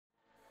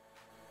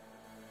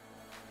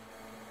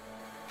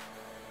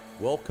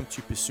Welcome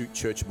to Pursuit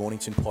Church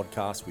Mornington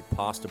podcast with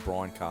Pastor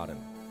Brian Carden.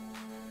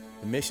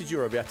 The message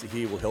you're about to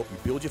hear will help you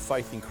build your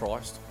faith in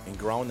Christ and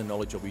grow in the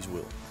knowledge of His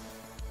will.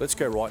 Let's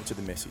go right into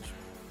the message.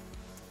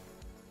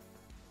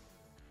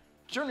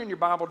 Turn in your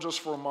Bible just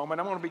for a moment.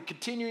 I'm going to be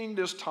continuing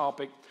this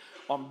topic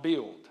on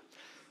build.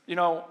 You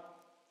know,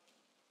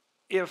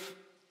 if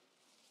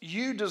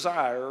you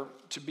desire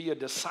to be a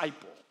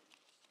disciple,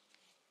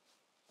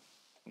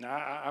 now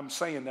I'm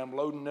saying that I'm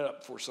loading it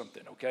up for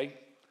something, okay?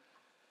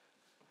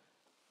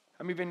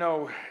 How many of you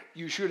know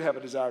you should have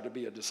a desire to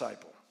be a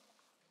disciple?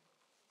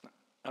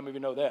 How many of you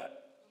know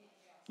that?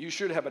 You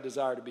should have a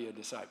desire to be a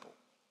disciple.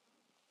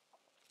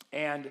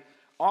 And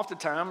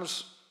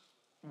oftentimes,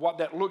 what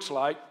that looks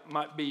like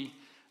might be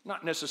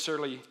not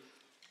necessarily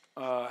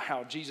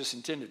how Jesus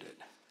intended it.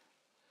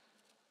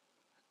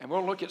 And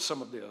we'll look at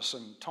some of this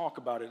and talk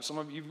about it. Some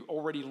of you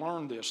already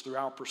learned this through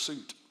our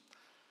pursuit.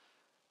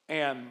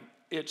 And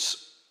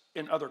it's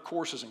in other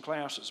courses and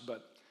classes,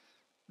 but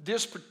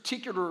this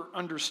particular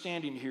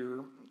understanding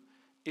here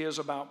is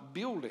about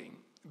building.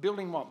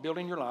 Building what?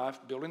 Building your life,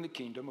 building the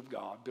kingdom of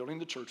God, building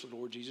the church of the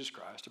Lord Jesus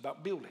Christ,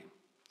 about building.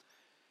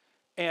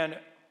 And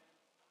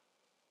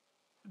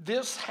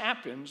this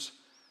happens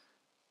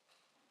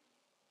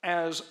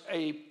as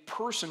a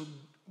person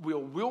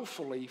will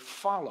willfully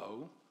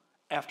follow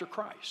after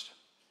Christ.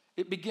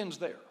 It begins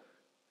there.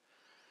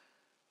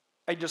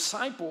 A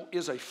disciple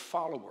is a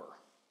follower.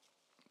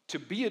 To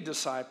be a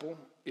disciple,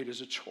 it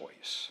is a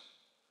choice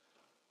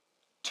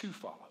to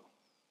follow.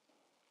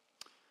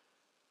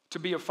 To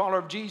be a follower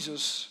of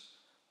Jesus,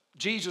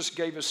 Jesus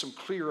gave us some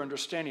clear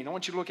understanding. I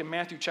want you to look at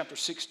Matthew chapter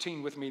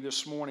 16 with me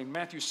this morning.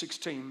 Matthew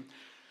 16.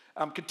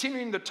 I'm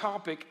continuing the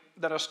topic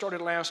that I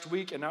started last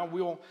week, and I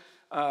will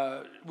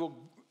we'll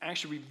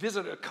actually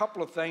revisit a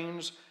couple of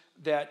things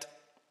that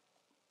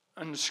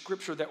in the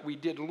scripture that we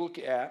did look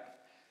at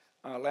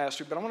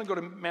last week. But I want to go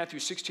to Matthew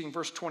 16,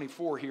 verse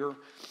 24 here.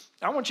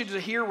 I want you to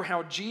hear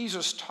how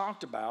Jesus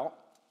talked about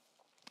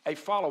a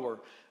follower.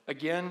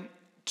 Again,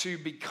 to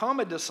become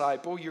a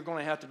disciple, you're going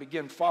to have to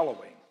begin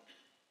following.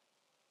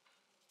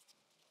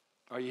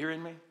 Are you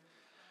hearing me?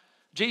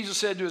 Jesus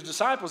said to his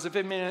disciples, if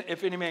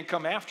any man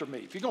come after me,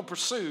 if you're going to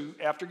pursue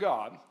after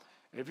God,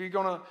 if you're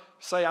going to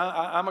say,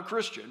 I'm a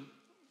Christian,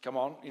 come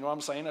on, you know what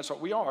I'm saying? That's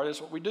what we are.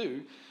 That's what we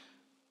do.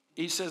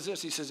 He says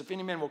this, he says, if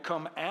any man will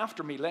come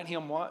after me, let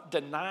him what?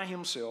 Deny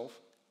himself,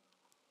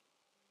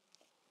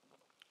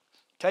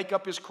 take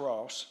up his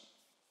cross,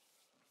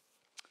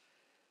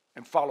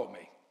 and follow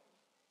me.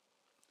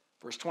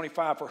 Verse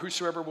 25, for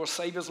whosoever will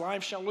save his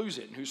life shall lose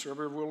it, and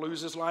whosoever will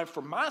lose his life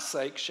for my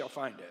sake shall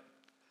find it.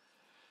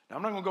 Now,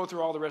 I'm not going to go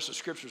through all the rest of the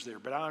scriptures there,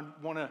 but I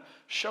want to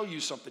show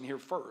you something here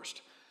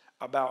first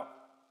about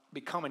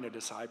becoming a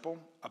disciple,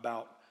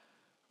 about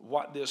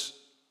what this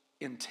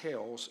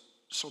entails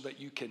so that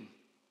you can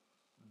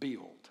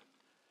build.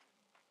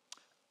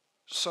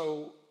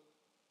 So,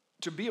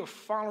 to be a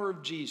follower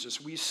of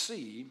Jesus, we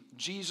see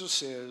Jesus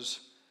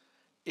says,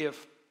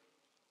 if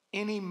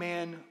any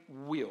man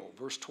will,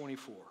 verse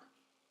 24,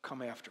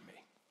 come after me.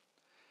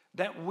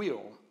 That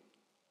will,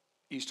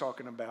 he's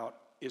talking about,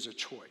 is a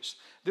choice.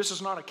 This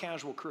is not a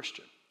casual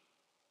Christian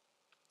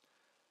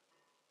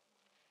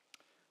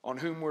on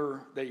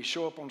whom they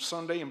show up on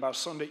Sunday, and by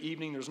Sunday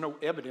evening there's no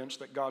evidence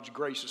that God's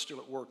grace is still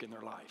at work in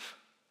their life.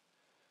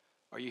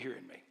 Are you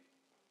hearing me?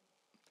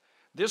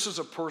 This is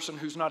a person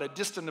who's not a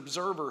distant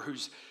observer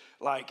who's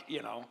like,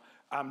 you know,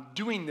 I'm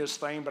doing this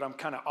thing, but I'm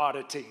kind of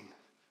auditing.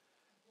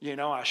 You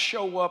know, I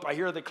show up, I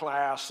hear the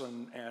class,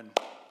 and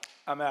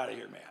I'm out of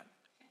here, man.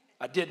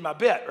 I did my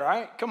bit,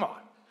 right? Come on.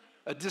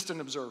 A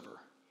distant observer.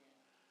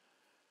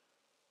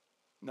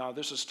 No,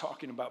 this is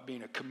talking about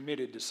being a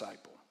committed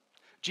disciple.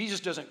 Jesus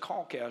doesn't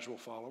call casual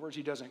followers.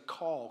 He doesn't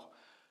call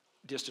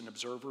distant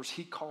observers.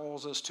 He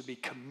calls us to be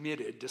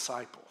committed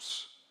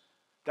disciples.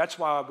 That's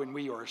why when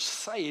we are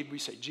saved, we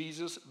say,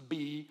 Jesus,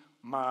 be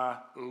my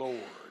Lord.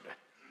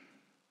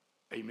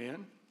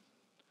 Amen?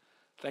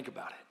 Think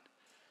about it.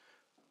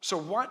 So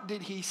what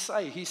did he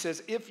say? He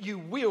says, if you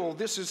will,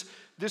 this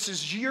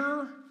is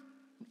your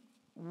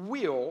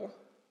will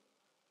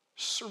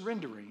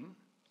surrendering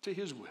to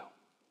his will.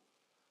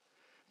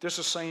 This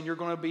is saying you're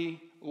going to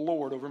be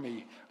Lord over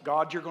me.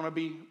 God, you're going to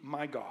be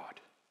my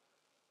God.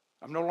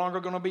 I'm no longer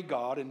going to be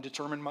God and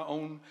determine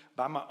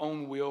by my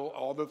own will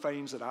all the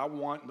things that I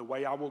want and the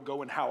way I will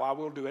go and how I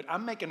will do it.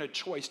 I'm making a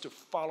choice to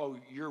follow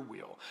your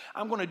will.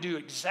 I'm going to do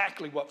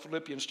exactly what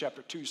Philippians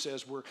chapter 2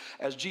 says, where,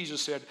 as Jesus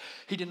said,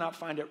 he did not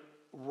find it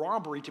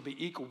robbery to be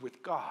equal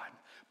with God,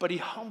 but he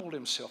humbled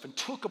himself and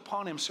took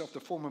upon himself the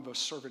form of a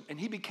servant, and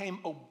he became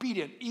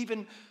obedient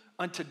even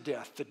unto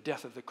death, the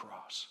death of the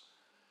cross.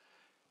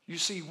 You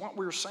see, what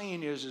we're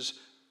saying is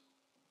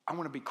I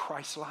want to be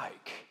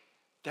Christ-like.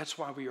 That's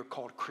why we are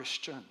called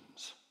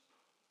Christians.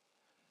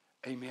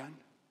 Amen?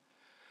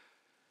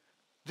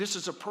 This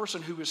is a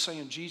person who is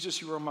saying,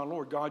 Jesus, you are my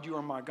Lord. God, you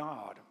are my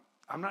God.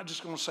 I'm not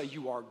just going to say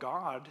you are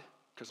God,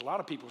 because a lot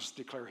of people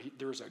declare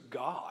there is a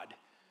God,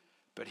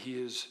 but he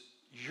is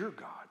your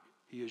God.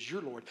 He is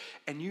your Lord.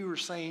 And you are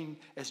saying,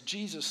 as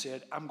Jesus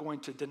said, I'm going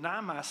to deny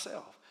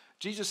myself.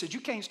 Jesus said, you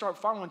can't start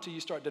following until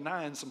you start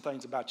denying some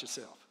things about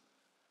yourself.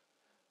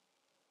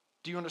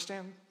 Do you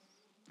understand?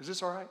 Is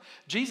this all right?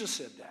 Jesus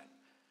said that.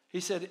 He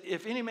said,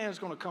 if any man is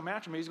going to come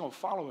after me, he's going to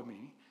follow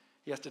me,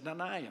 he has to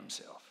deny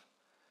himself.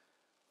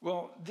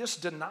 Well, this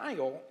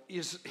denial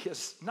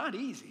is not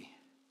easy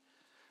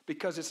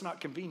because it's not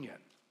convenient.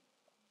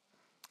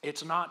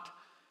 It's not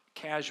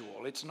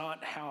casual. It's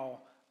not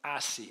how I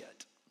see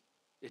it.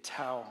 It's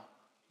how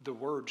the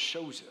Word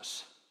shows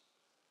us.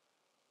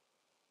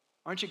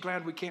 Aren't you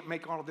glad we can't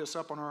make all of this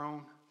up on our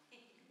own?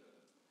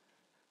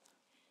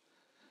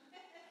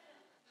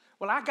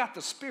 Well, I got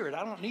the Spirit.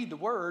 I don't need the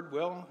Word.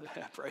 Well,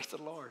 praise the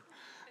Lord.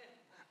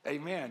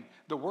 Amen.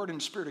 The Word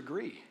and Spirit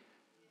agree.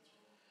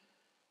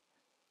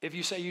 If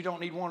you say you don't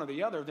need one or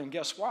the other, then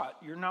guess what?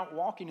 You're not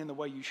walking in the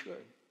way you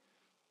should.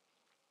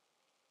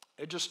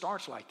 It just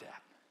starts like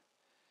that.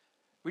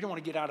 We don't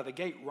want to get out of the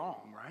gate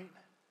wrong, right?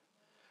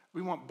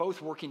 We want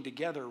both working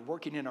together,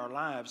 working in our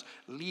lives,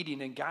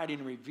 leading and guiding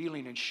and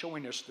revealing and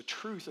showing us the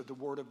truth of the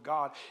Word of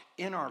God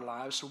in our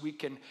lives so we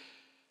can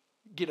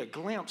get a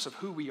glimpse of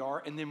who we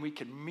are and then we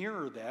can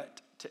mirror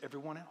that to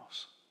everyone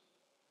else.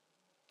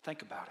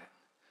 Think about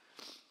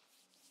it.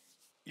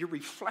 You're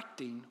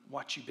reflecting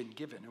what you've been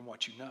given and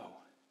what you know.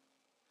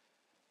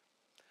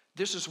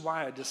 This is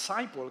why a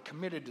disciple, a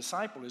committed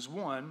disciple, is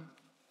one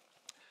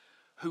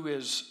who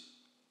is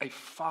a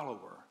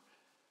follower.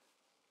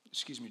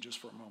 Excuse me just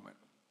for a moment.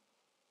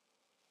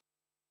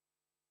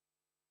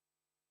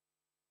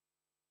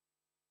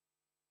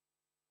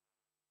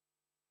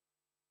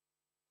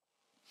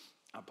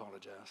 I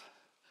apologize.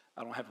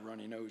 I don't have a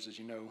runny nose, as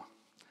you know.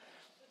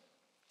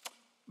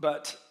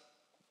 But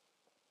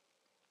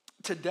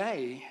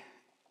today,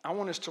 I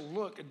want us to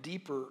look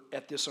deeper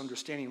at this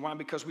understanding. Why?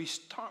 Because we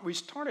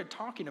started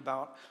talking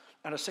about,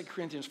 out of 2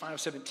 Corinthians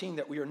 5:17,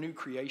 that we are new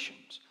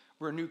creations.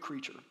 We're a new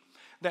creature.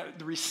 That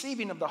the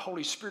receiving of the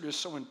Holy Spirit is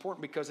so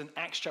important because in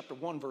Acts chapter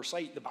 1, verse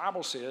 8, the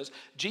Bible says,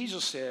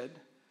 Jesus said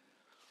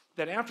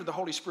that after the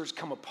Holy Spirit's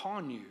come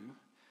upon you,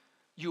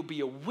 you'll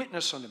be a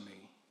witness unto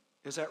me.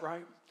 Is that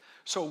right?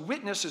 So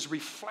witness is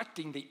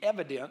reflecting the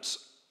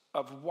evidence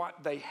of what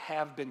they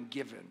have been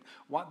given,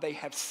 what they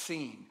have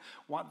seen,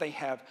 what they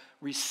have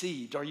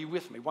received. Are you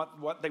with me?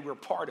 What they were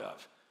part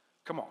of.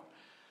 Come on.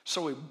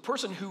 So a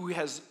person who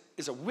is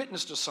a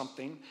witness to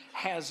something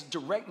has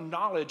direct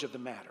knowledge of the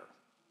matter.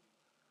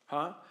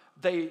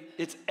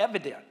 It's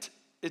evident.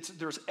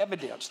 There's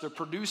evidence. They're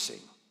producing.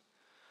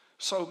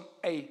 So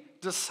a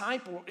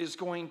disciple is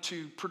going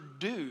to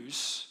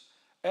produce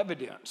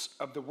evidence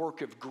of the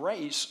work of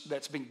grace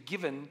that's been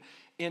given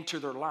into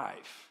their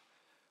life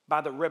by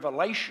the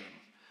revelation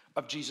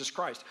of Jesus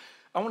Christ.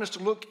 I want us to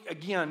look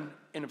again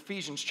in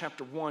Ephesians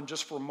chapter 1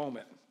 just for a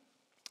moment.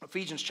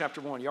 Ephesians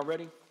chapter 1. Y'all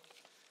ready?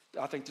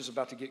 I think this is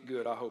about to get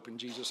good, I hope, in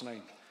Jesus'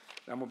 name.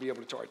 I'm going to be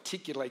able to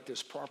articulate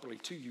this properly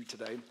to you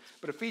today.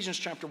 But Ephesians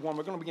chapter 1,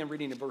 we're going to begin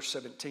reading in verse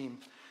 17.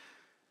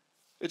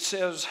 It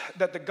says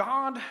that the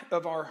God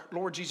of our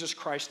Lord Jesus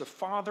Christ, the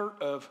Father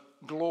of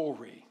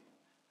glory.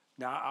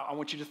 Now, I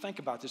want you to think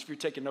about this. If you're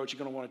taking notes, you're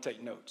going to want to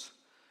take notes.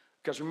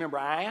 Because remember,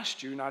 I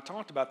asked you, and I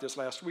talked about this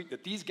last week,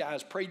 that these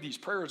guys prayed these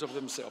prayers of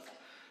themselves.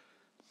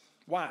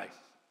 Why?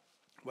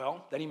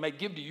 Well, that he may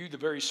give to you the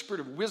very spirit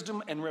of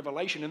wisdom and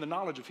revelation in the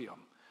knowledge of him.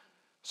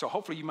 So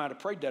hopefully you might have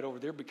prayed that over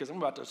there because I'm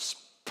about to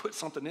put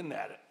something in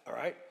that, all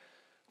right?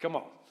 Come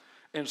on.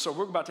 And so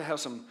we're about to have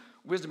some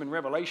wisdom and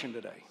revelation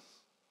today.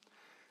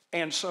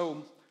 And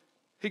so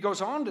he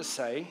goes on to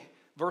say,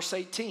 verse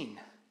 18,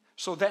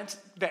 so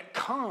that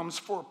comes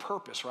for a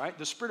purpose, right?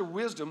 The spirit of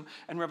wisdom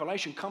and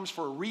revelation comes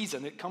for a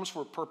reason. It comes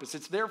for a purpose.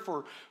 It's there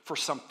for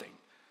something.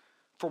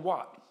 For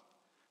what?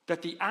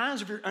 That the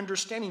eyes of your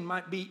understanding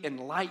might be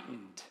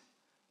enlightened.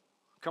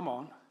 Come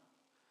on.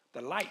 The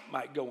light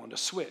might go on the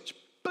switch.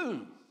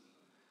 Boom.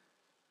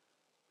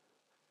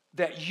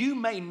 That you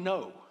may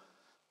know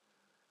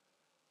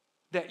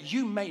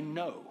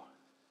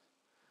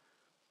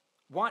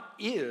what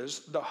is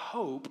the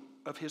hope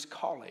of his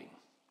calling.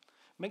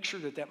 Make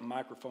sure that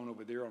microphone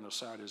over there on the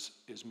side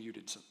is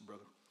muted,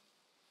 brother.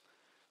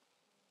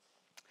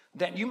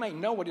 That you may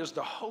know what is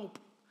the hope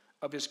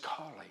of his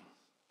calling.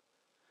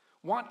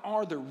 What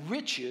are the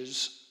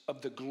riches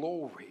of the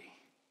glory?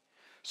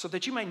 So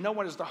that you may know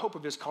what is the hope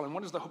of his calling.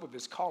 What is the hope of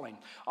his calling?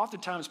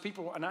 Oftentimes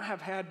people, and I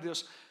have had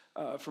this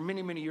for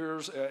many, many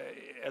years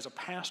as a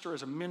pastor,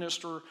 as a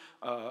minister,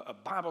 a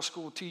Bible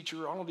school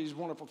teacher, all of these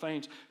wonderful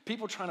things.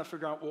 People trying to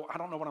figure out, well, I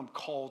don't know what I'm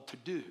called to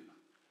do.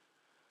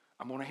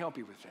 I'm going to help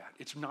you with that.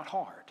 It's not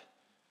hard.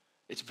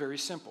 It's very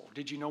simple.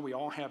 Did you know we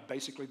all have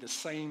basically the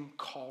same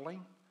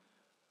calling,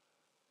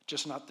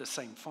 just not the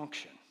same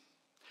function?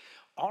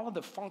 All of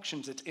the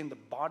functions that's in the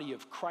body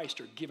of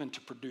Christ are given to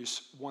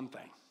produce one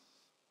thing: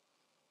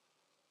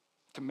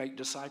 to make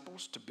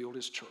disciples, to build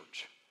his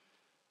church.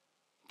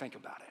 Think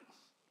about it.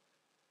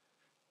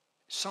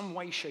 Some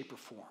way, shape, or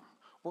form.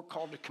 We're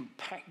called to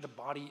compact the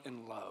body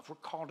in love. We're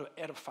called to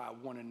edify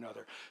one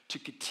another, to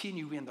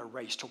continue in the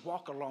race, to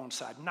walk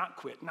alongside, not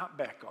quit, not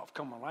back off.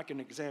 Come on, like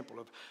an example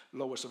of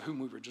Lois, of whom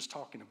we were just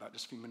talking about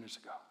just a few minutes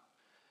ago.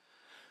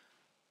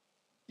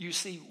 You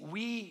see,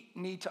 we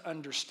need to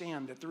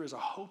understand that there is a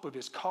hope of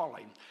his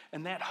calling.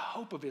 And that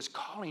hope of his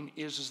calling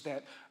is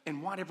that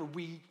in whatever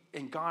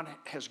God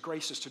has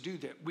graced us to do,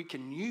 that we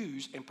can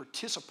use and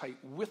participate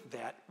with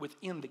that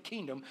within the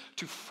kingdom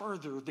to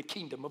further the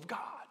kingdom of God.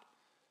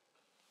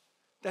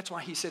 That's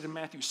why he said in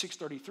Matthew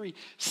 6:33,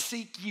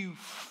 seek you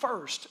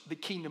first the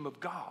kingdom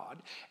of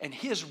God and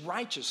his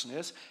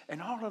righteousness,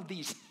 and all of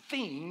these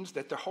things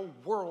that the whole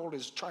world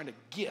is trying to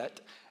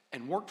get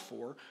and work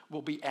for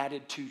will be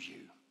added to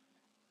you.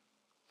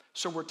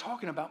 So we're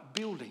talking about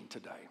building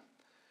today.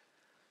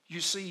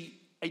 You see,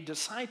 a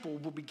disciple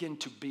will begin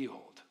to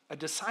build. A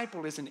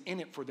disciple isn't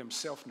in it for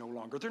themselves no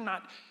longer. They're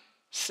not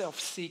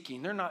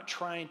self-seeking. They're not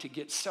trying to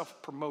get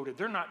self-promoted.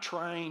 They're not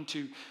trying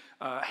to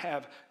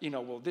have,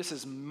 well, this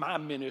is my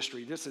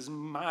ministry. This is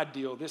my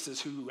deal. This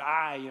is who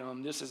I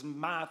am. This is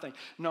my thing.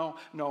 No.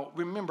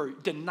 Remember,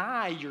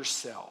 deny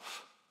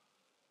yourself.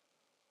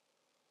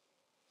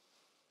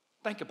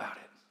 Think about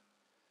it.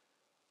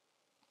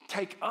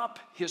 Take up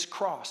his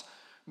cross.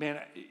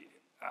 Man,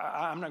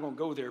 I'm not going to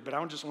go there, but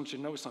I just want you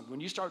to know something. When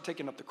you start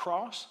taking up the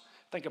cross,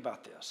 think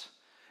about this.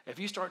 If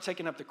you start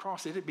taking up the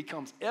cross, it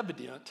becomes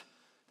evident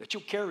that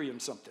you're carrying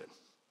something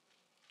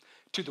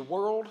to the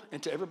world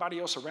and to everybody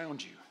else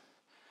around you.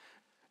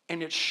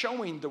 And it's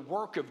showing the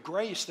work of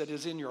grace that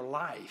is in your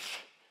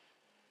life.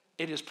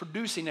 It is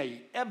producing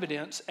an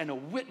evidence and a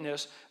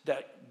witness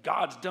that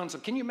God's done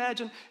something. Can you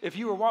imagine if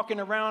you were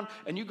walking around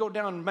and you go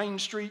down Main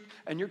Street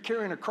and you're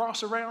carrying a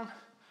cross around?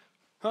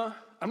 Huh?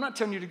 I'm not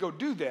telling you to go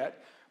do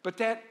that, but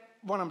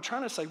what I'm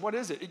trying to say, what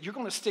is it? You're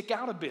going to stick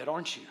out a bit,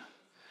 aren't you?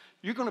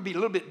 You're going to be a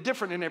little bit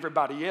different than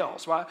everybody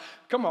else. Why?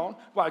 Come on.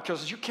 Why?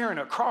 Because you're carrying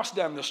a cross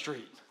down the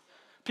street.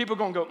 People are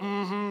going to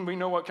go, we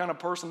know what kind of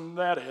person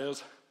that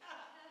is.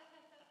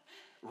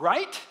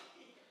 Right?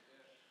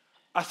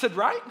 I said,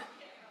 right?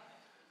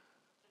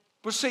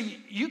 But see,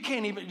 you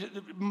can't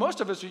even,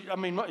 most of us, I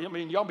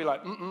mean, y'all be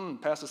like,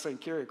 Pastor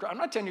St. carry a cross. I'm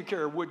not telling you to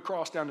carry a wood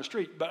cross down the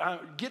street, but I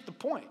get the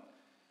point.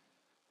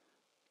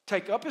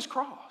 Take up his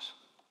cross.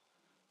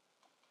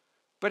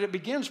 But it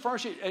begins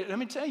first. Let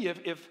me tell you,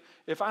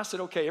 if I said,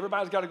 okay,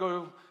 everybody's got to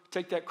go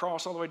take that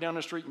cross all the way down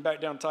the street and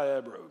back down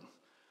Tyab Road.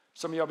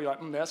 Some of y'all be like,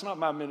 that's not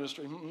my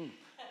ministry.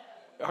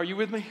 Are you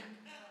with me?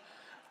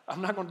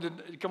 I'm not going to,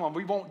 come on,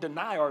 we won't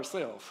deny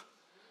ourselves.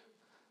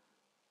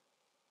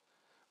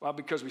 Why?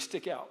 Because we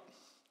stick out.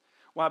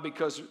 Why?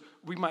 Because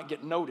we might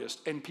get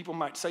noticed and people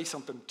might say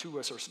something to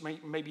us or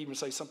maybe even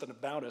say something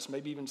about us.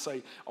 Maybe even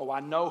say, I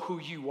know who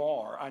you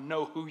are. I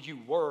know who you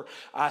were.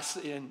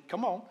 And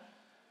come on.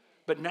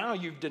 But now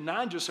you've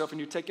denied yourself and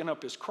you're taking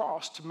up his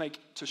cross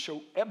to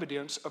show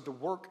evidence of the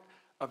work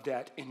of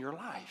that in your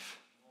life.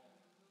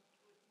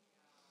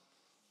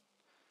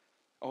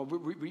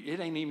 It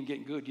ain't even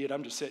getting good yet.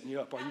 I'm just setting you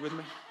up. Are you with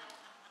me?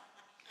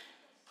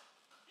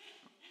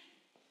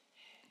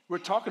 We're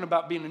talking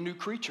about being a new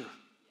creature,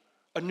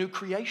 a new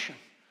creation.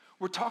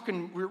 We're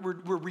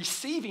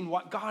receiving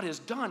what God has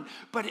done,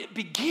 but it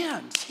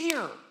begins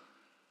here.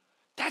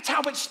 That's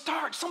how it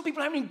starts. Some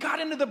people haven't even got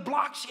into the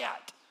blocks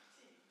yet.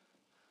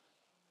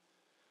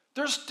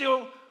 They're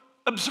still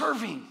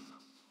observing.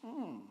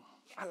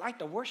 I like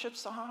the worship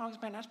songs,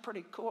 man, that's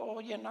pretty cool,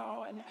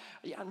 and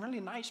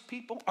really nice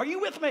people. Are you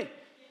with me?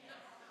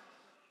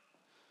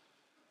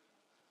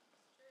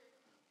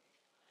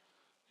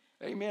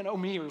 Amen, oh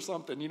me or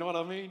something, you know what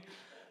I mean?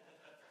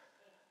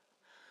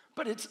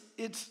 But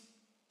it's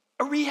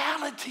a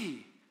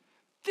reality.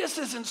 This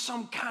isn't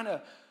some kind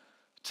of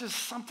just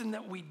something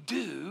that we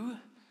do,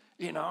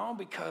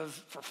 because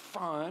for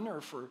fun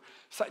or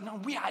no,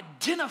 we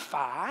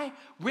identify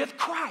with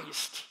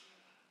Christ.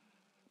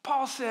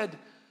 Paul said,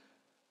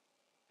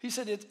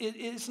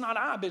 it's not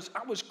I, but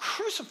I was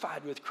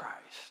crucified with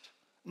Christ.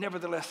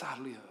 Nevertheless, I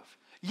live.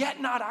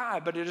 Yet not I,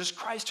 but it is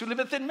Christ who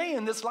liveth in me.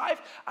 In this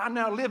life, I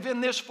now live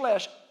in this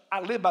flesh. I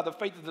live by the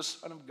faith of the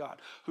Son of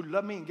God, who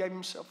loved me and gave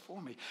himself for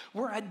me.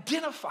 We're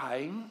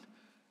identifying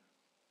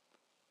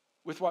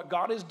with what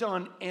God has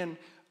done and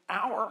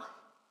our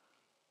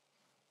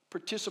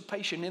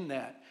participation in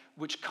that,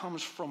 which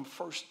comes from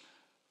first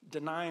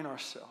denying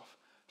ourselves,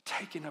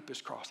 taking up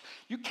his cross.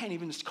 We can't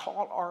even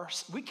call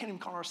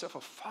ourselves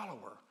a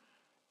follower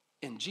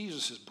in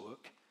Jesus'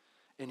 book,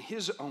 in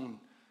his own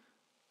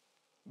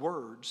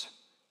words.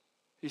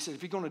 He said,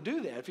 if you're going to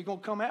do that, if you're going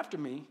to come after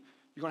me,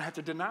 you're going to have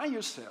to deny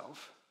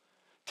yourself,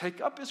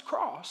 take up his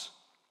cross,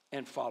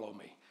 and follow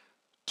me.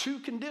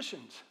 2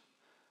 conditions.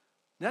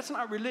 That's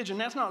not religion.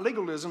 That's not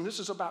legalism. This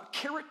is about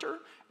character.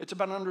 It's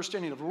about an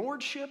understanding of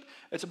lordship.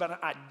 It's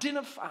about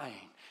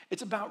identifying.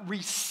 It's about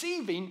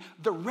receiving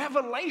the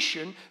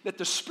revelation that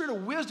the spirit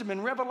of wisdom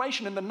and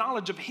revelation and the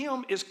knowledge of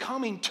him is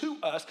coming to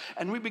us.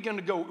 And we begin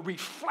to go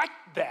reflect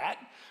that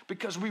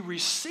because we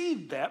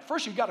received that.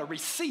 First, you've got to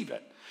receive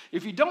it.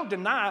 If you don't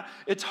deny,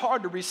 it's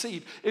hard to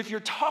receive. If you're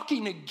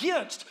talking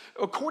against,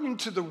 according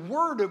to the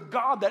word of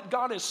God, that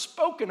God has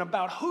spoken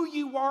about who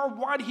you are,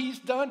 what he's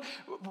done,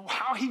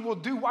 how he will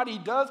do what he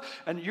does,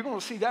 and you're going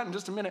to see that in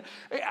just a minute.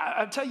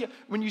 I tell you,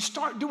 when you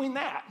start doing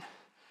that,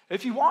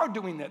 If you are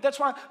doing that, that's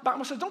why the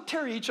Bible says don't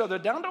tear each other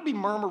down. Don't be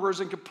murmurers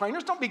and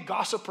complainers. Don't be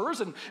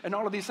gossipers and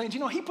all of these things. You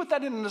know, he put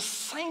that in the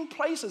same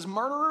place as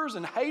murderers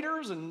and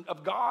haters and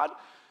of God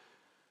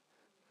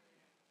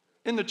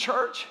in the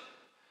church.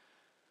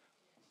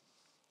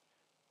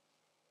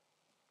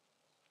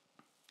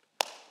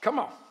 Come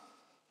on.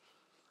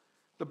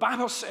 The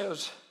Bible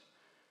says,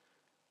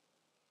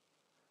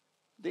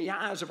 the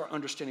eyes of our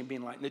understanding being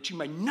enlightened, that you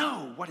may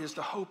know what is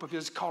the hope of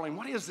his calling.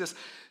 What is this?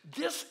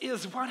 This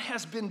is what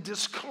has been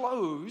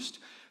disclosed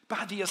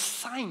by the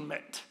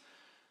assignment.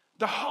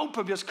 The hope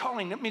of his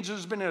calling. That means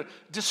there's been a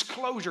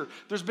disclosure.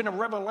 There's been a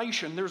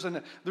revelation. There's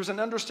an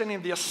understanding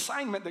of the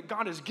assignment that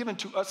God has given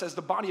to us as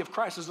the body of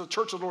Christ, as the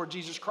church of the Lord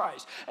Jesus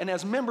Christ. And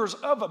as members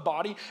of a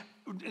body,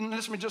 and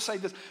let me just say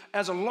this,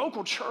 as a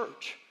local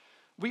church,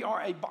 we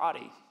are a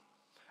body.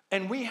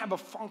 And we have a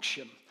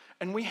function.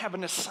 And we have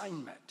an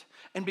assignment.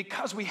 And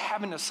because we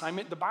have an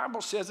assignment, the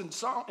Bible says in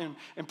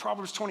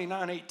Proverbs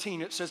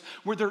 29:18, it says,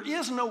 where there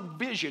is no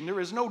vision, there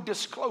is no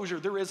disclosure,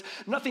 there is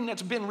nothing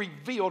that's been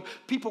revealed,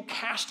 people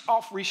cast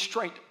off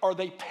restraint or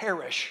they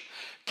perish.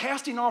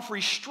 Casting off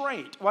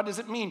restraint, what does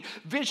it mean?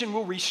 Vision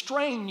will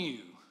restrain you.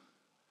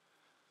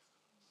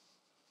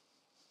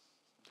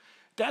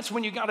 That's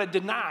when you got to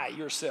deny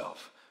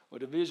yourself. Well,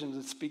 the vision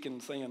is speaking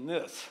and saying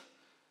this,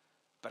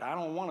 but I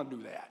don't want to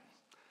do that.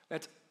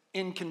 That's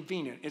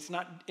inconvenient. It's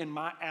not in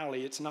my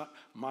alley. It's not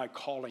my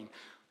calling.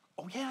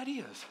 Oh, yeah, it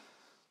is.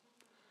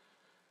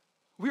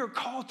 We are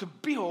called to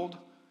build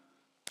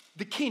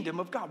the kingdom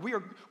of God. We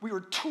are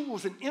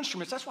tools and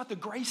instruments. That's what the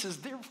grace is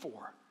there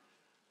for.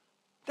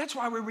 That's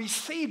why we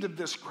received of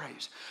this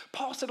grace.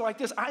 Paul said it like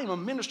this, I am a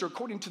minister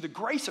according to the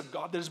grace of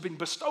God that has been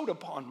bestowed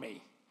upon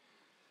me.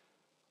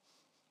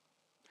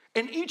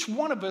 And each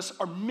one of us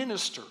are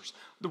ministers.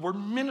 The word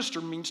minister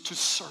means to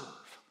serve.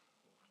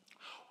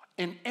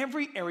 In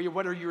every area,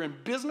 whether you're in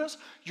business,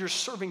 you're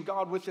serving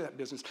God with that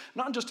business.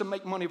 Not just to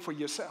make money for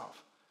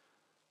yourself.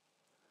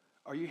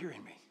 Are you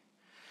hearing me?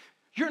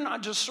 You're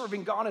not just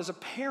serving God as a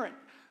parent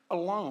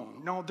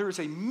alone. No, there's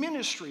a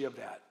ministry of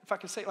that. If I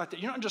can say it like that.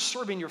 You're not just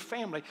serving your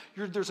family.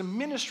 There's a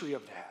ministry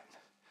of that.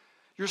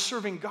 You're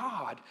serving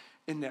God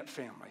in that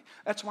family.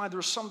 That's why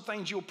there's some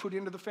things you'll put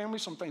into the family.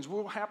 Some things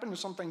will happen and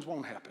some things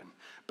won't happen.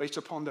 Based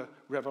upon the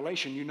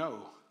revelation you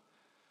know.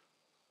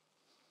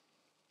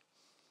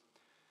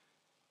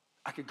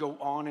 I could go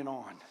on and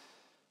on.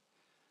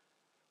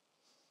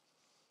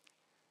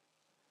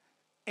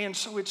 And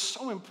so it's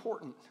so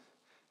important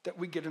that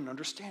we get an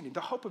understanding. The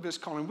hope of his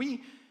calling.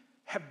 We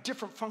have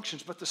different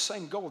functions, but the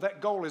same goal.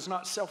 That goal is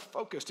not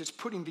self-focused. It's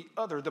putting the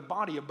other, the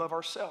body, above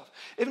ourselves.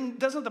 Even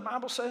doesn't the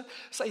Bible say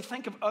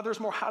think of others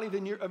more highly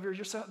than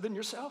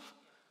yourself?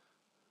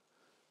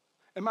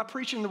 Am I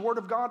preaching the word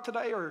of God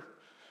today, or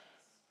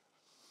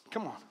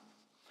come on?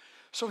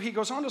 So he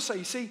goes on to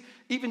say, see,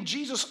 even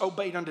Jesus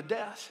obeyed unto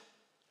death.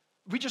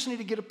 We just need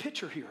to get a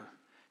picture here.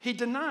 He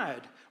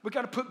denied. We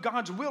got to put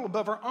God's will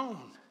above our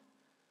own.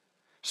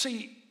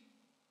 See,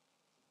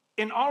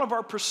 in all of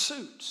our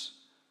pursuits,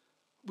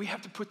 we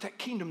have to put that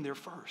kingdom there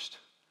first.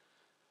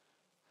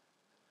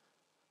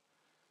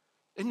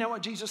 Isn't that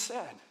what Jesus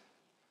said?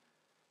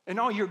 And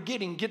all you're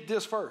getting, get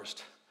this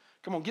first.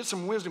 Come on, get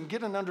some wisdom,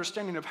 get an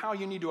understanding of how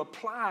you need to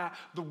apply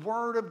the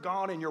word of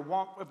God in your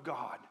walk with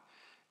God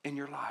in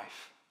your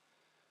life.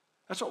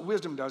 That's what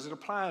wisdom does. It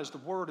applies the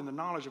word and the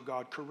knowledge of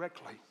God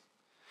correctly.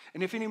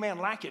 And if any man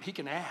lack it, he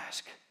can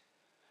ask,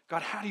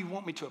 God, how do you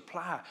want me to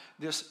apply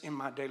this in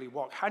my daily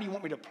walk? How do you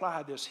want me to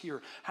apply this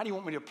here? How do you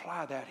want me to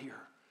apply that here?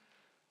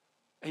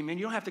 Amen.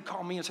 You don't have to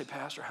call me and say,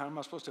 Pastor, how am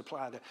I supposed to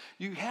apply that?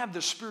 You have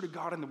the Spirit of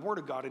God and the Word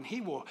of God, and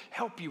he will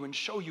help you and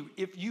show you.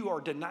 If you are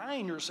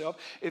denying yourself,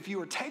 if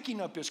you are taking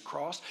up his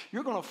cross,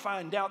 you're going to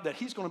find out that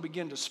he's going to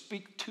begin to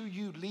speak to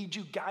you, lead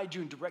you, guide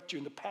you, and direct you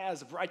in the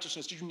paths of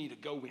righteousness you need to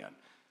go in.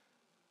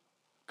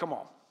 Come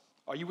on.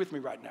 Are you with me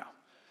right now?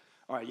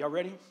 All right, y'all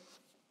ready?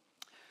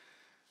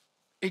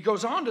 He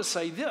goes on to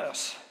say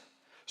this.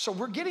 So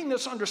we're getting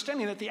this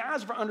understanding, that the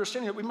eyes of our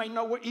understanding, that we may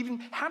know what, even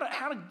how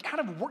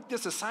to work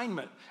this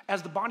assignment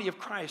as the body of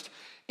Christ,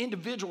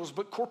 individuals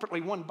but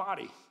corporately one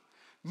body,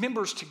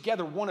 members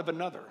together one of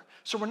another.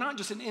 So we're not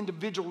just an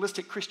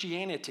individualistic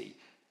Christianity,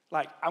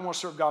 like I want to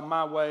serve God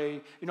my way.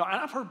 You know, and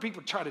I've heard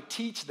people try to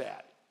teach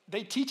that.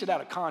 They teach it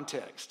out of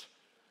context.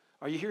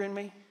 Are you hearing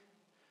me?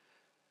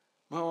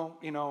 Well,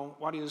 you know,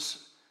 what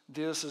is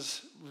this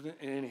is,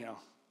 anyhow.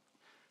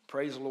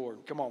 Praise the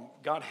Lord. Come on,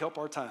 God help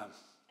our time.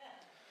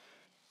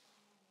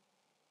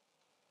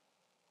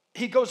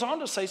 He goes on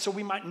to say, so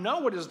we might know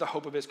what is the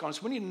hope of his calling.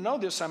 So we need to know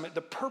the assignment,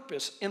 the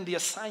purpose in the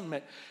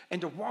assignment,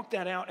 and to walk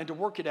that out and to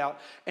work it out.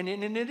 And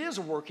it is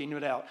working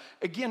it out.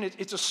 Again,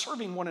 it's a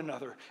serving one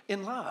another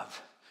in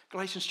love.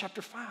 Galatians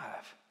chapter 5.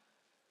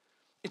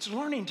 It's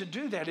learning to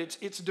do that.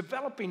 It's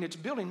developing, it's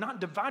building, not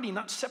dividing,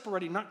 not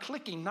separating, not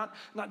clicking, not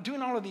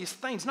doing all of these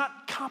things,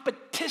 not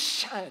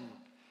competition.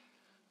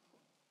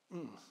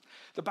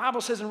 The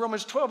Bible says in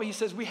Romans 12, he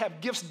says we have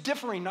gifts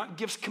differing, not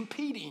gifts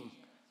competing.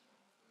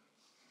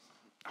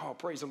 Oh,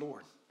 praise the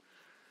Lord.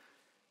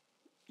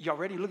 Y'all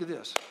ready? Look at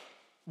this.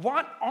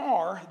 What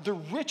are the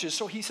riches?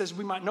 So he says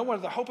we might know what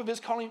are the hope of his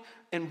calling,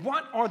 and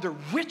what are the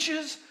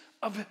riches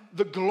of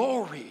the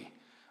glory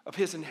of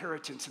his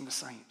inheritance in the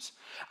saints.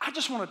 I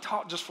just want to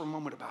talk just for a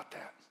moment about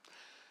that.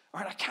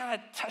 All right, I kind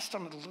of touched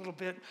on it a little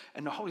bit,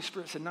 and the Holy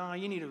Spirit said, no,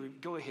 you need to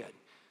go ahead.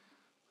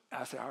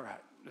 I said, all right,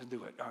 let's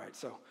do it. All right,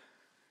 so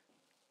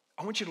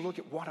I want you to look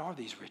at what are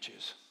these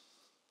riches?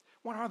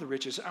 What are the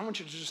riches? I want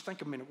you to just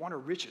think a minute. What are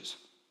riches?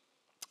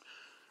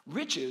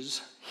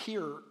 Riches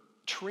here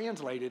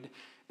translated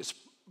is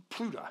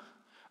pluta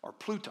or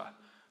pluta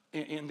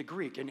in the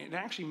Greek. And it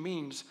actually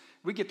means,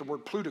 we get the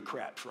word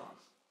plutocrat from.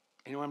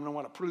 Anyone know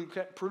what a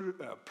plutocrat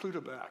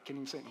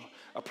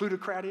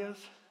is?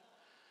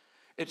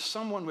 It's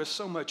someone with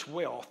so much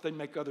wealth, they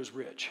make others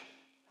rich.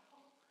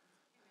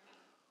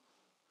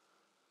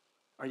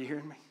 Are you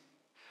hearing me?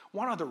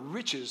 What are the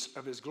riches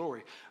of his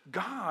glory?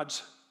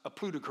 God's a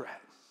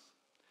plutocrat.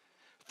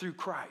 Through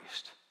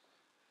Christ,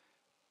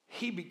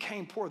 he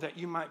became poor that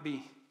you might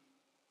be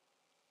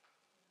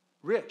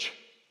rich.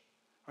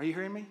 Are you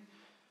hearing me?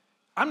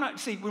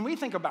 When we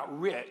think about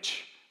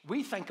rich,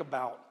 we think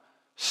about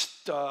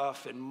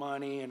stuff and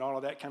money and all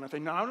of that kind of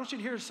thing. Now, I want you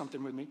to hear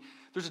something with me.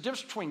 There's a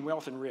difference between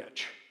wealth and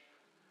rich.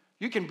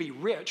 You can be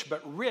rich,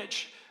 but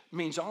rich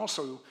means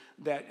also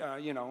that,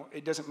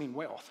 it doesn't mean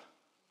wealth.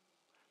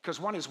 Because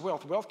what is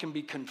wealth? Wealth can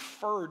be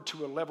conferred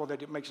to a level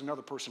that it makes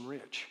another person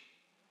rich.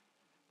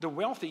 The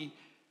wealthy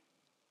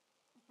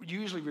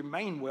usually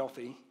remain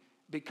wealthy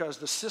because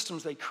the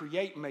systems they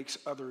create makes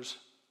others.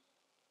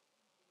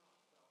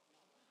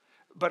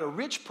 But a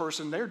rich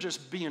person, they're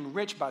just being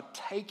rich by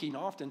taking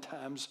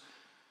oftentimes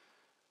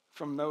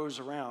from those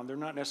around. They're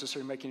not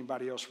necessarily making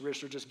anybody else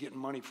rich. They're just getting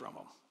money from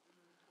them.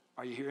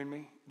 Are you hearing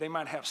me? They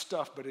might have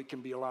stuff, but it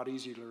can be a lot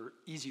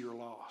easier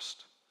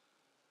lost.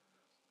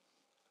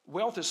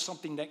 Wealth is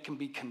something that can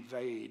be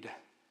conveyed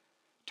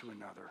to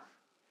another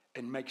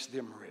and makes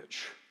them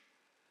rich.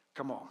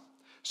 Come on.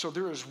 So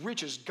there is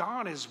riches.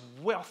 God is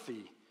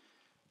wealthy.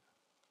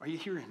 Are you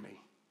hearing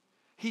me?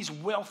 He's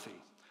wealthy.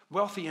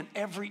 Wealthy in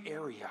every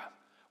area.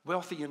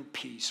 Wealthy in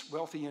peace.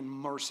 Wealthy in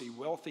mercy.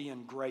 Wealthy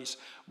in grace.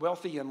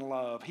 Wealthy in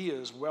love. He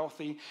is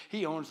wealthy.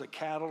 He owns the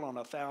cattle on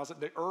 1,000.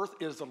 The earth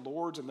is the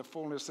Lord's and the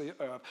fullness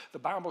thereof. The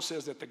Bible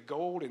says that the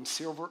gold and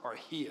silver are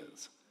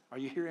his. Are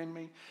you hearing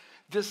me?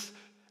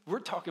 We're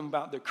talking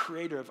about the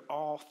creator of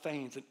all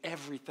things and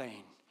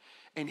everything.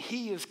 And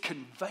he has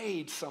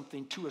conveyed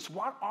something to us.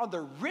 What are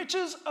the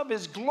riches of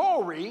his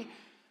glory,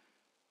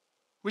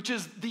 which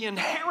is the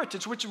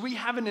inheritance, which we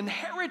have an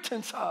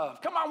inheritance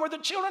of? Come on, we're the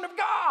children of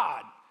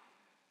God.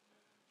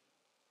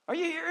 Are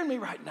you hearing me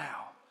right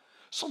now?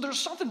 So there's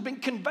something being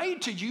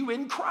conveyed to you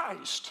in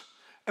Christ.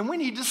 And we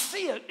need to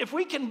see it. If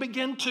we can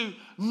begin to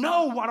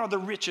know what are the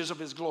riches of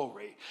his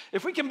glory,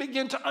 if we can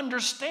begin to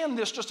understand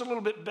this just a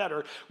little bit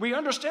better, we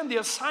understand the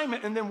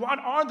assignment, and then what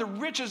are the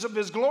riches of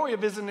his glory,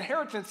 of his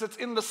inheritance that's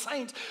in the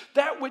saints,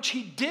 that which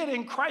he did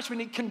in Christ when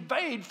he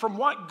conveyed from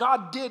what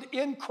God did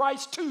in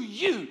Christ to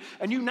you,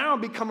 and you now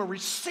become a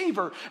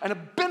receiver and a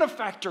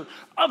benefactor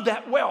of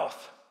that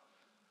wealth.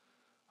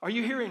 Are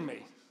you hearing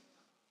me?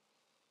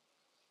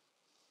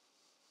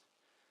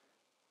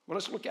 Well,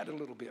 let's look at it a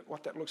little bit,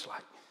 what that looks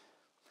like.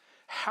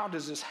 How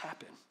does this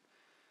happen?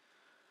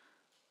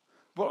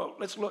 Well,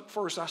 let's look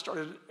first. I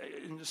started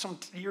some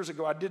years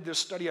ago. I did this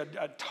study.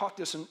 I taught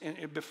this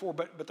before,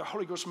 but the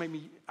Holy Ghost made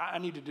me, I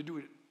needed to do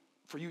it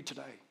for you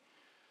today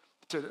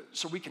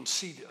so we can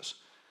see this.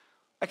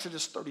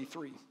 Exodus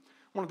 33.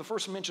 One of the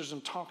first mentions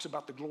and talks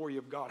about the glory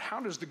of God. How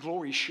does the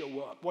glory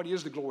show up? What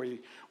is the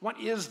glory? What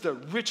is the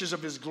riches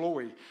of his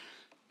glory?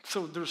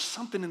 So there's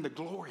something in the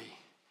glory.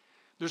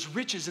 There's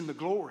riches in the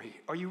glory.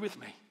 Are you with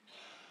me?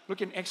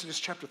 Look in Exodus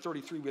chapter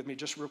 33 with me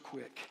just real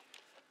quick.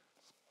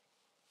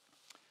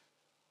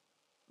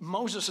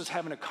 Moses is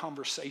having a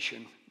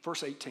conversation.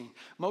 Verse 18.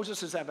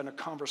 Moses is having a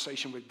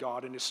conversation with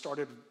God, and it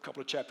started a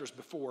couple of chapters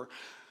before.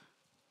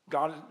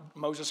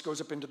 Moses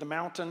goes up into the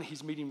mountain.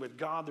 He's meeting with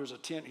God. There's a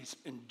tent,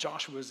 and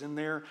Joshua's in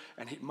there,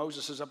 and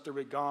Moses is up there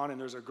with God, and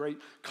there's a great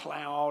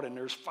cloud, and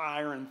there's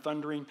fire and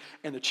thundering.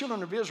 And the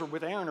children of Israel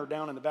with Aaron are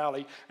down in the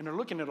valley, and they're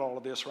looking at all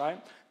of this,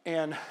 right?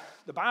 And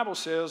the Bible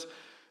says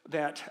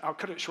that, I'll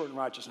cut it short in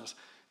righteousness.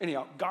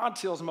 Anyhow, God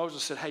tells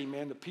Moses, said, hey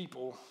man,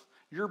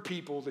 your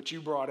people that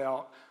you brought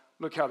out,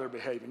 look how they're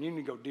behaving. You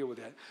need to go deal with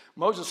that.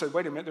 Moses said,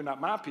 wait a minute, they're not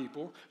my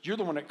people. You're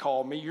the one that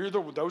called me.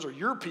 Those are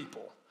your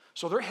people.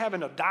 So they're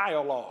having a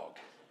dialogue,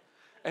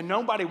 and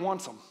nobody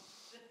wants them.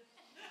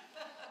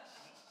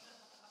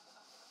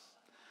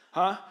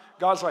 Huh?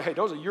 God's like, hey,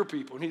 those are your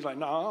people. And he's like,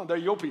 no, they're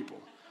your people.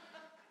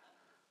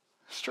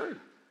 It's true.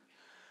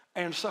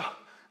 And so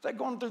they're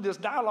going through this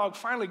dialogue.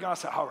 Finally, God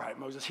said, all right,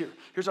 Moses,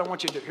 here's what I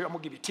want you to do. Here, I'm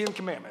going to give you 10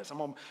 commandments.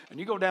 And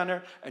you go down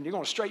there, and you're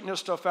going to straighten this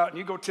stuff out, and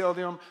you go tell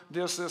them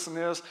this, and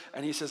this.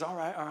 And he says, all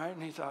right.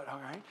 And he thought,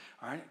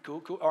 all right,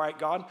 cool. All right,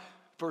 God,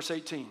 verse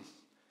 18.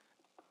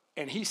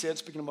 And he said,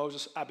 speaking of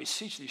Moses, I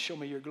beseech thee, show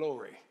me your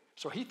glory.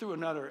 So he threw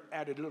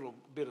added a little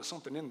bit of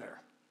something in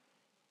there.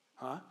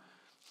 Huh?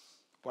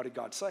 What did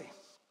God say?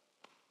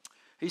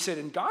 He said,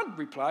 and God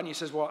replied, and he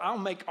says, well, I'll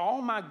make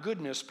all my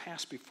goodness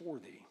pass before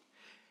thee,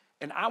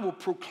 and I will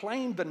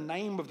proclaim the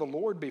name of the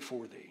Lord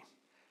before thee.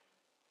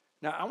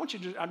 Now, I'm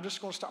just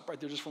going to stop right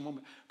there just for a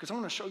moment, because I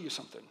want to show you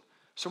something.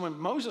 So when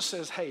Moses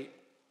says, hey,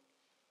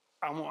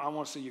 I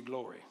want to see your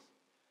glory,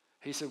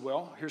 he said,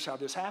 well, here's how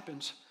this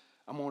happens.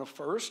 I'm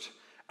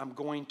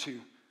going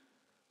to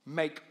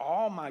make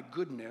all my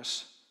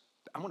goodness,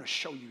 I'm going to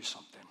show you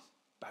something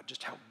about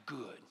just how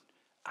good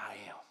I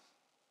am.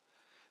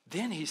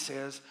 Then he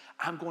says,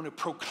 I'm going to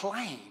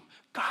proclaim.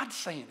 God's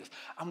saying this.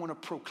 I'm going to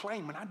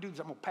proclaim. When I do this,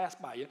 I'm going to pass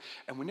by you.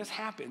 And when this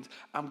happens,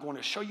 I'm going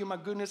to show you my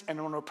goodness, and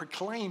I'm going to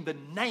proclaim the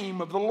name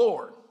of the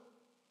Lord.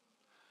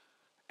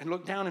 And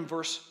look down in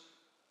verse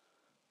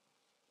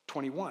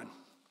 21.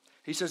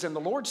 He says, and the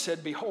Lord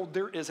said, behold,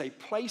 there is a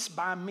place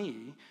by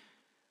me,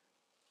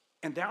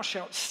 and thou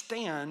shalt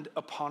stand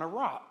upon a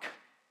rock.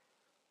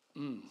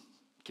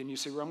 Can you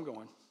see where I'm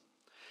going?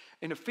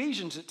 In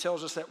Ephesians, it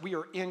tells us that we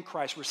are in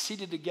Christ. We're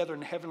seated together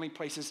in heavenly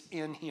places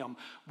in him.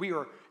 We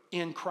are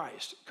in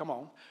Christ. Come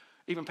on.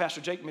 Even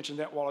Pastor Jake mentioned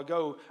that a while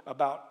ago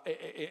about,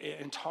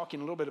 and talking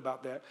a little bit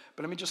about that.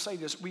 But let me just say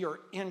this. We are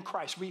in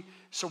Christ.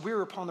 So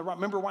we're upon the rock.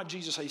 Remember what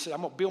Jesus said? He said,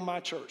 I'm going to build my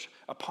church.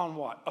 Upon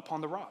what?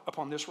 Upon the rock.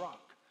 Upon this rock.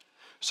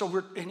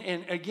 So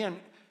and again,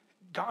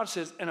 God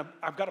says, and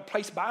I've got a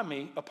place by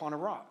me upon a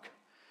rock.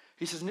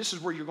 He says, and this is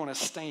where you're going to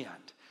stand.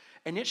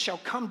 And it shall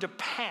come to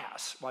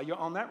pass, while you're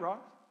on that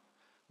rock,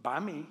 by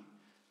me,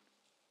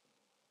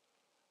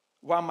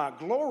 while my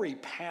glory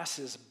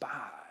passes by,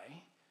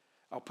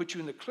 I'll put you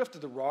in the cleft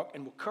of the rock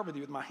and will cover thee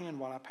with my hand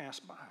while I pass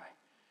by.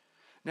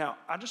 Now,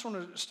 I just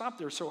want to stop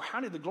there. So how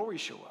did the glory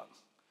show up?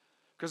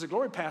 Because the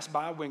glory passed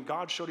by when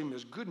God showed him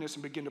his goodness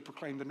and began to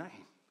proclaim the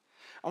name.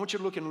 I want you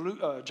to look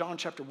in John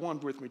chapter 1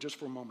 with me just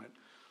for a moment.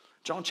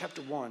 John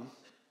chapter 1.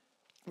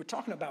 We're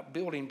talking about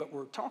building, but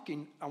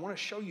I want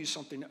to show you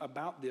something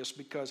about this,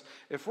 because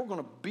if we're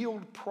going to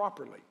build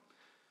properly,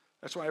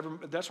 that's why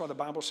the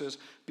Bible says,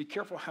 be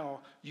careful how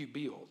you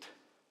build.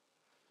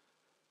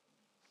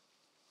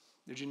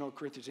 Did you know,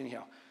 Corinthians,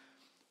 anyhow?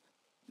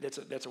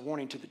 That's a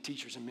warning to the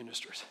teachers and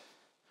ministers.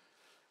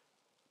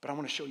 But I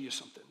want to show you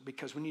something,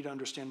 because we need to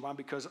understand why.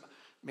 Because,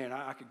 man,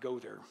 I could go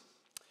there.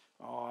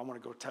 Oh, I'm going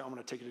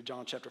to take you to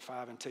John chapter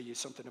 5 and tell you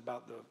something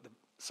about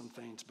some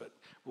things, but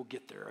we'll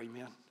get there,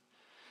 amen?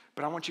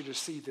 But I want you to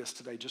see this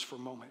today just for a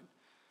moment,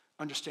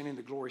 understanding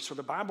the glory. So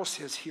the Bible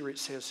says here, it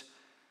says,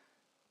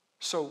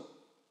 so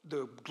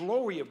the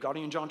glory of God,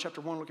 in John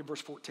chapter 1, look at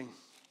verse 14.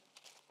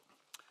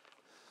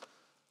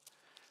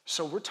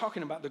 So we're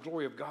talking about the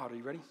glory of God. Are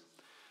you ready?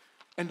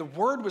 And the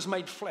Word was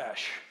made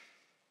flesh.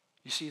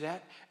 You see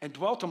that? And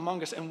dwelt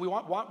among us. And we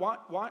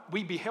what?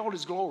 We beheld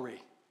his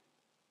glory.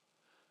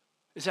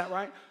 Is that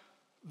right?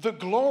 The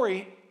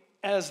glory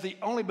as the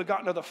only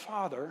begotten of the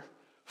Father,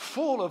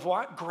 full of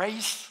what?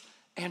 Grace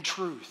and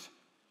truth.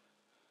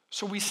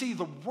 So we see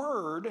the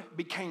Word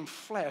became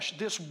flesh.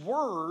 This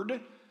Word,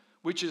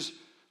 which is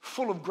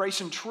full of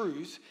grace and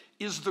truth,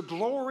 is the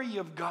glory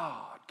of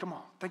God. Come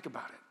on, think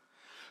about it.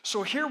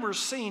 So here we're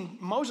seeing,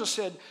 Moses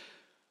said,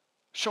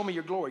 show me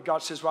your glory.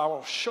 God says,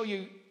 well,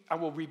 I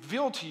will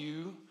reveal to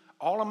you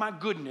all of my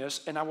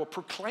goodness, and I will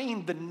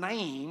proclaim the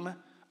name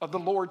of the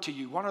Lord to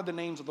you. What are the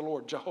names of the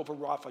Lord? Jehovah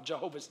Rapha,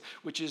 Jehovah,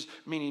 which is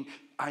meaning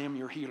I am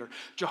your healer.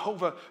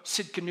 Jehovah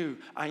Sidkenu,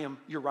 I am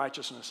your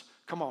righteousness.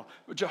 Come on.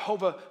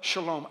 Jehovah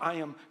Shalom, I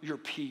am your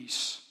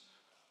peace.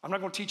 I'm not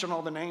going to teach on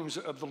all the names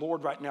of the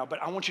Lord right now,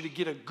 but I want you to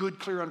get a good,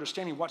 clear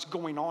understanding of what's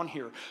going on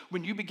here.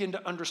 When you begin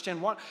to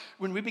understand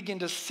when we begin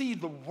to see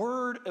the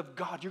Word of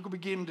God, you're going to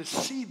begin to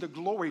see the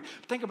glory.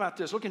 Think about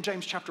this. Look in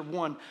James chapter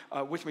 1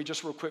 with me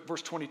just real quick,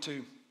 verse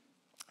 22.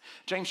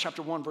 James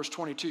chapter 1, verse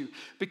 22.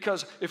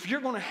 Because if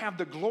you're going to have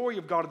the glory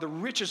of God, the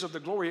riches of the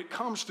glory, it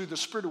comes through the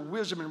spirit of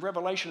wisdom and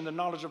revelation and the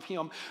knowledge of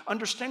Him.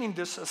 Understanding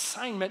this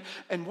assignment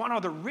and what are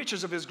the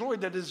riches of His glory,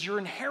 that is your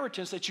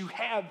inheritance that you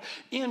have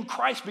in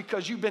Christ,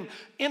 because you've been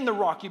in the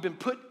rock, you've been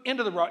put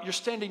into the rock, you're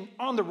standing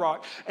on the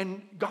rock,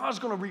 and God's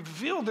going to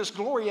reveal this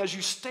glory as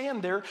you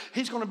stand there.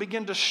 He's going to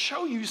begin to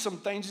show you some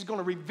things. He's going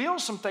to reveal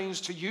some things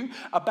to you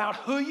about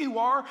who you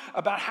are,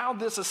 about how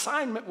this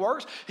assignment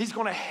works. He's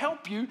going to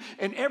help you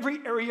in every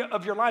area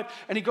of your life.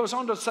 And he goes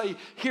on to say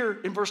here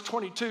in verse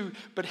 22,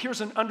 but here's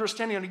an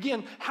understanding. And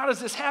again, how does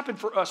this happen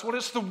for us? Well,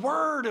 it's the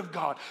Word of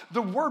God.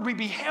 The Word, we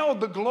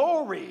beheld the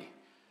glory.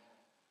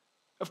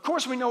 Of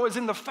course, we know it's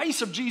in the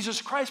face of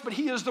Jesus Christ, but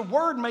He is the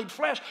Word made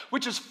flesh,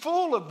 which is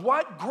full of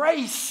what?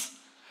 Grace.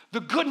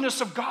 The goodness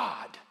of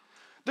God.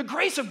 The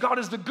grace of God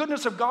is the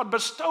goodness of God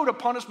bestowed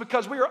upon us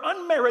because we are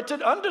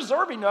unmerited,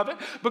 undeserving of it.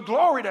 But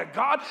glory to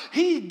God,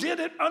 He did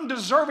it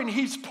undeserving.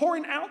 He's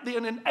pouring out the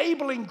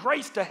enabling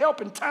grace to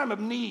help in time of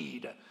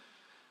need.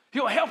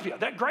 He'll help you.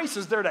 That grace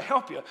is there to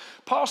help you.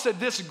 Paul said,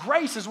 this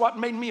grace is what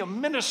made me a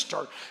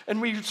minister.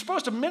 And we're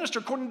supposed to minister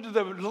according to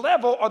the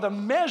level or the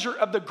measure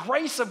of the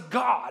grace of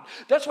God.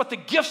 That's what the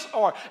gifts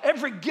are.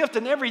 Every gift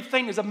and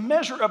everything is a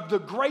measure of the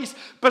grace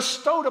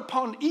bestowed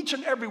upon each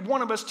and every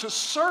one of us to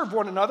serve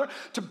one another,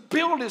 to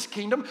build His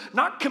kingdom,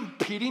 not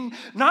competing,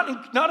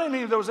 not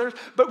any of those areas,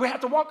 but we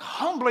have to walk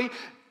humbly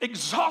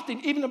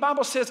exalting. Even the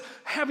Bible says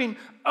having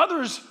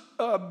others'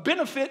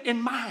 benefit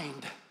in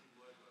mind.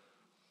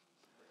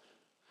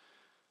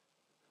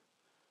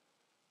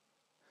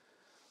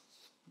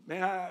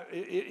 Man,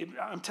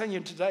 I'm telling you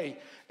today,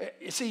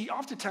 you see,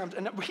 oftentimes,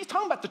 and he's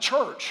talking about the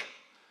church.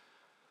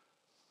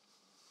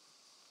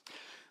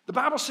 The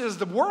Bible says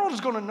the world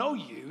is going to know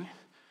you,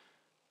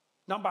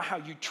 not by how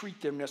you treat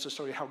them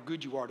necessarily, how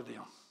good you are to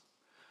them,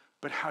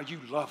 but how you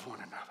love one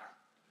another.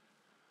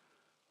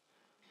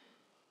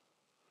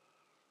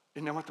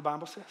 Isn't that what the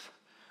Bible says?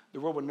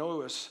 The world will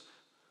know us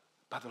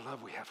by the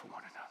love we have for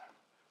one another.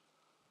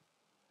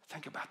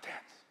 Think about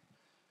that.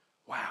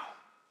 Wow.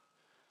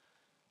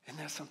 Isn't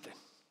that something?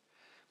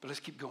 But let's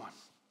keep going.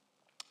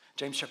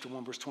 James chapter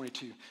 1, verse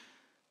 22.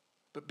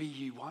 But be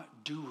ye what?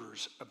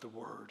 Doers of the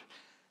word,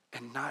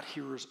 and not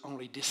hearers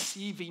only,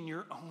 deceiving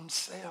your own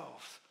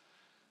selves.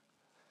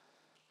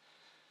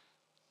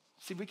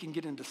 See, we can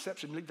get in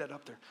deception. Leave that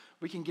up there.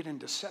 We can get in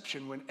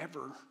deception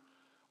whenever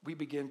we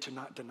begin to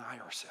not deny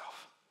ourselves.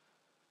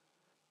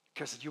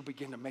 Because you'll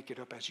begin to make it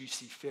up as you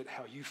see fit,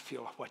 how you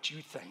feel, what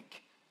you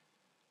think.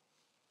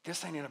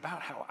 This ain't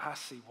about how I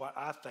see, what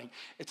I think.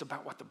 It's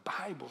about what the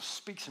Bible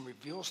speaks and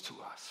reveals to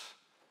us.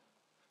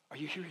 Are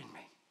you hearing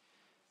me?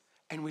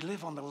 And we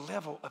live on the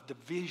level of the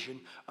vision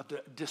of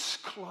the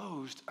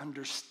disclosed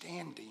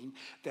understanding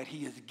that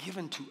he has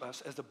given to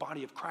us as the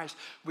body of Christ,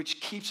 which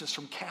keeps us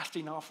from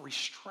casting off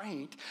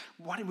restraint.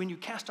 When you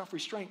cast off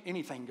restraint,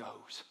 anything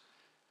goes.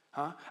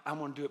 Huh? I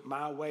want to do it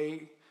my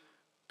way.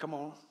 Come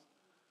on.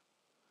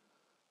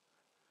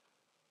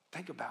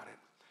 Think about it.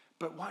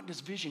 But what does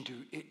vision do?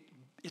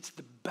 It's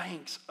the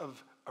banks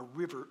of a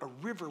river. A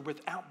river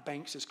without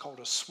banks is called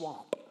a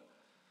swamp.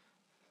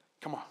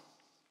 Come on.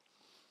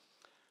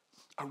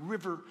 A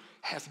river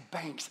has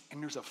banks and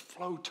there's a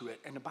flow to it.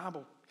 And the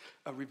Bible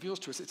reveals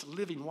to us it's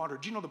living water.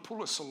 Do you know the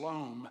pool of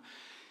Siloam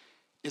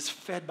is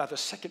fed by the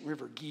second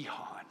river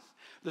Gihon?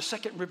 The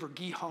second river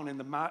Gihon in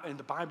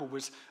the Bible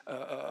was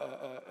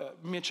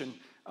mentioned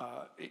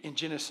in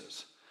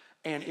Genesis.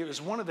 And it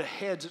was one of the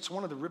heads, it's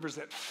one of the rivers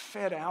that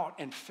fed out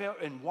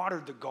and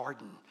watered the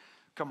garden.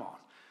 Come on.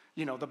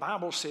 You know, the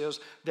Bible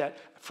says that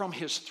from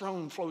his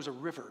throne flows a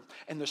river,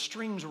 and the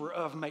streams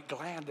whereof make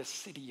glad the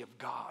city of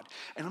God.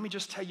 And let me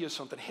just tell you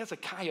something.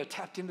 Hezekiah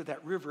tapped into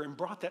that river and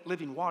brought that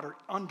living water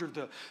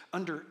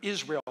under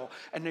Israel,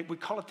 and we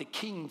call it the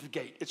King's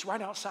Gate. It's right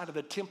outside of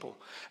the temple.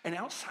 And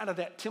outside of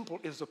that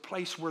temple is a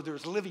place where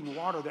there's living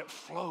water that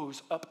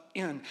flows up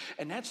in.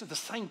 And that's the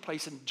same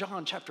place in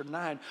John chapter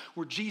 9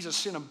 where Jesus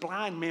sent a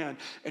blind man,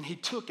 and he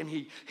took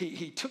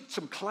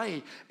some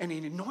clay and he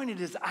anointed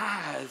his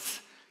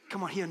eyes.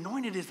 Come on, he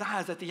anointed his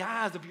eyes, that the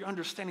eyes of your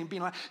understanding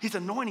being like, he's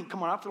anointing.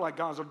 Come on, I feel like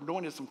God's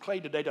anointed some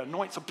clay today to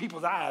anoint some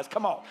people's eyes.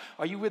 Come on,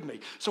 are you with me?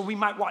 So we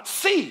might what?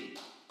 See.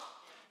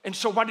 And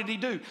so what did he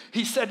do?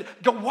 He said,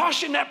 go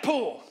wash in that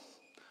pool.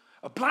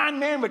 A blind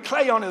man with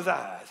clay on his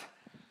eyes.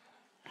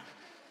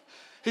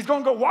 He's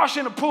going to go wash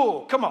in a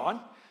pool. Come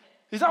on.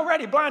 He's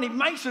already blind. He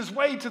makes his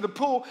way to the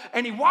pool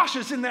and he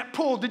washes in that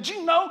pool. Did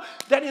you know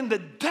that in the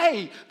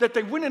day that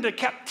they went into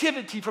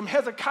captivity from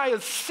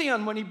Hezekiah's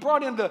sin, when he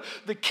brought in the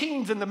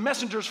kings and the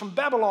messengers from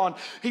Babylon,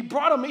 he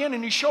brought them in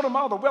and he showed them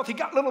all the wealth. He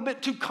got a little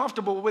bit too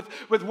comfortable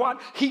with what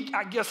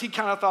I guess he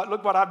kind of thought,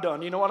 look what I've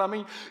done. You know what I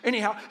mean?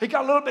 Anyhow, he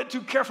got a little bit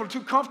too careful,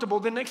 too comfortable.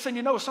 The next thing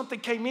you know, something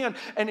came in.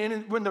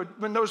 And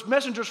when those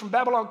messengers from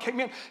Babylon came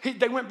in,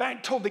 they went back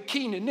and told the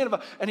king in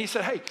Nineveh. And he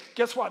said, hey,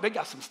 guess what? They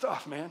got some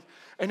stuff, man.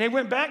 And they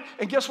went back,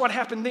 and guess what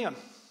happened then?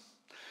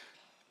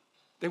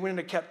 They went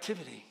into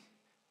captivity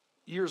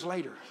years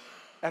later,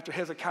 after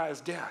Hezekiah's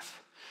death.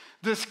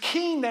 This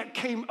king that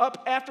came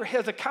up after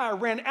Hezekiah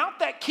ran out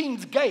that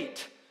king's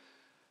gate.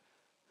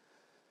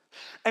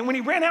 And when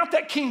he ran out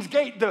that king's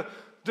gate, the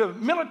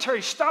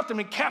military stopped him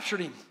and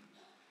captured him.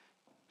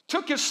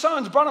 Took his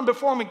sons, brought them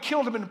before him, and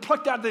killed him and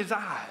plucked out his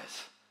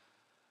eyes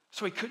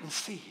so he couldn't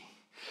see.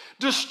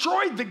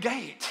 Destroyed the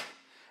gate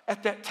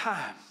at that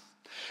time.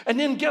 And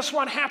then guess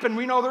what happened?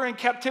 We know they're in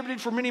captivity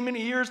for many,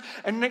 many years.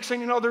 And next thing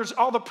you know, there's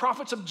all the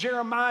prophets of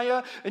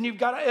Jeremiah. And you've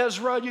got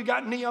Ezra, you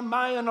got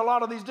Nehemiah, and a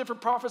lot of these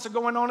different prophets are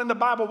going on in the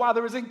Bible while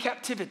they was in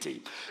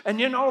captivity. And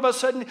then all of a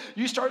sudden,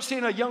 you start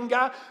seeing a young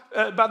guy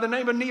by the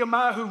name of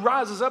Nehemiah who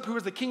rises up, who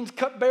is the king's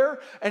cupbearer.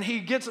 And he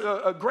gets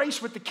a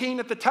grace with the king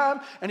at the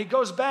time. And he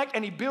goes back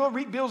and he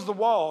rebuilds the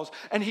walls.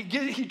 And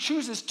he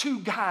chooses two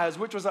guys,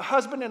 which was a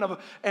husband and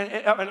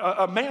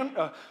a man,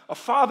 a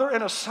father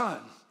and a son.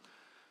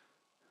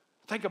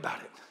 Think about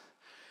it.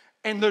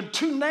 And the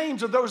two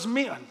names of those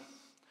men,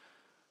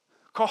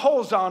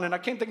 Koholzon, and I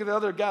can't think of the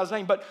other guy's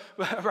name but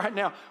right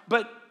now.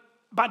 But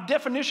by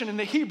definition in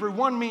the Hebrew,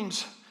 one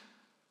means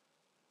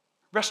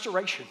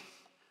restoration.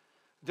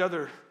 The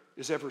other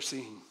is ever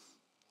seen.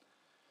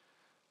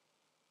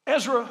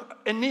 Ezra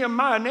and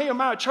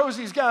Nehemiah chose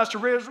these guys to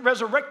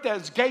resurrect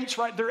those gates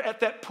right there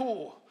at that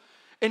pool.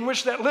 in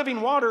which that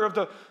living water of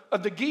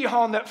the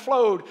Gihon that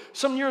flowed.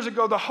 Some years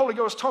ago, the Holy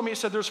Ghost told me, he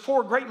said, there's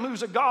 4 great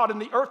moves of God in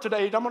the earth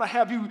today. And I'm going to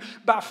have you,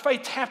 by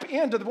faith, tap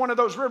into one of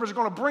those rivers. I'm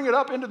going to bring it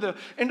up into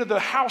the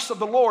house of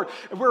the Lord,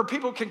 where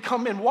people can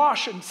come and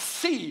wash and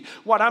see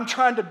what I'm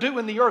trying to do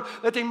in the earth,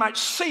 that they might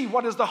see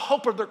what is the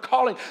hope of their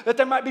calling, that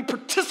they might be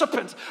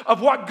participants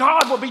of what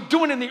God will be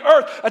doing in the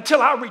earth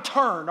until I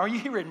return. Are you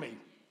hearing me?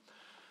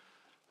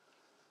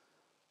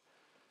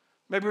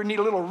 Maybe we need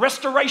a little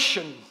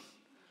restoration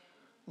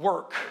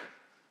work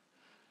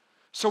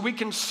so we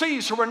can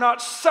see, so we're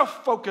not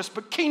self-focused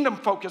but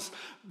kingdom-focused,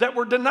 that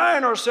we're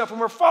denying ourselves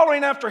and we're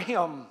following after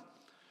him,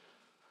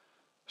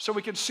 so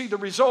we can see the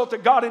result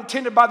that God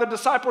intended by the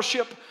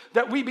discipleship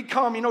that we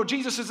become. You know,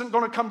 Jesus isn't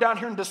going to come down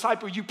here and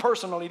disciple you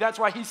personally. That's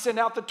why he sent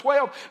out the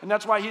 12, and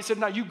that's why he said,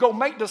 now you go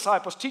make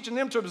disciples, teaching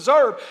them to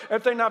observe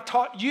everything I've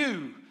taught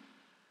you.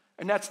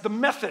 And that's the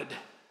method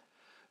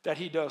that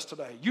he does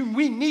today.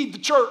 We need the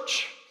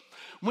church.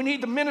 We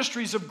need the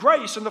ministries of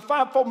grace and the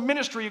fivefold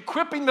ministry,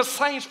 equipping the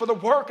saints for the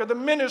work of the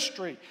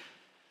ministry.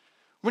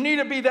 We need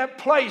to be that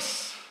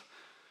place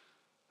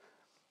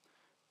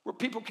where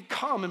people can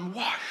come and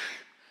wash,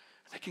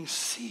 and they can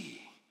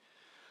see,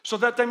 so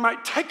that they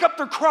might take up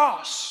their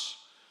cross,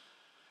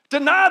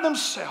 deny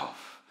themselves,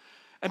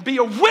 and be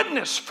a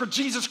witness for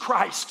Jesus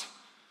Christ,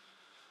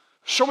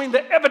 showing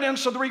the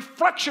evidence of the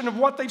reflection of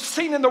what they've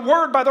seen in the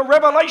Word by the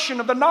revelation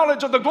of the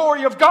knowledge of the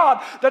glory of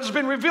God that has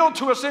been revealed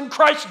to us in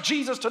Christ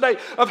Jesus today,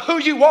 of who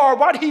you are,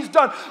 what he's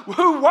done,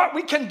 what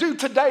we can do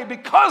today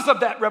because of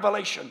that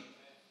revelation.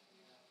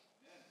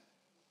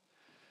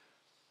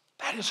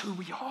 That is who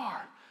we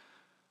are.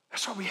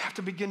 That's why we have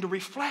to begin to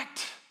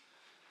reflect.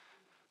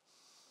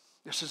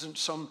 This isn't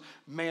some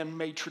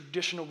man-made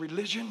traditional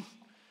religion.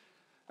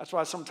 That's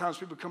why sometimes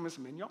people come and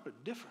say, man, y'all are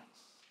different.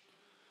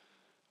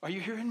 Are you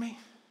hearing me?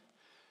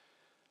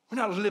 We're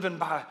not living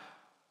by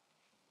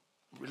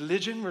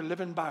religion, we're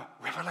living by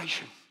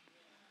revelation.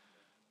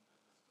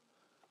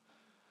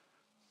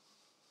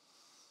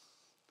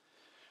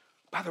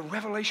 By the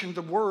revelation of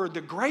the Word,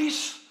 the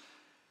grace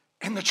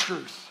and the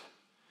truth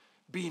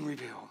being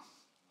revealed.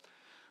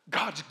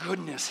 God's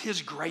goodness,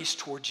 his grace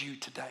towards you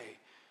today.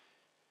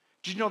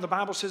 Did you know the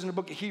Bible says in the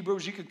book of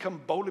Hebrews, you can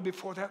come boldly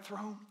before that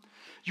throne?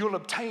 You'll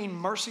obtain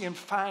mercy and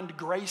find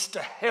grace to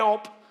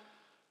help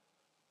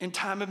in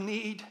time of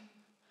need.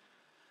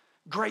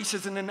 Grace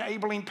is an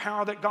enabling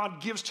power that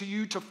God gives to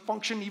you to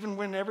function even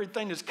when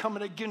everything is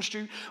coming against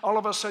you. All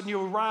of a sudden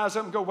you'll rise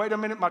up and go, wait a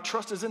minute, my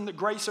trust is in the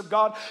grace of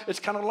God. It's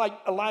kind of like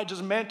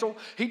Elijah's mantle.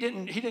 He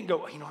didn't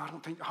go, I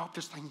hope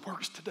this thing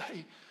works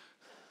today.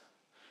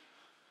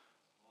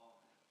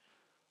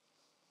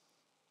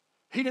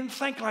 He didn't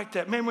think like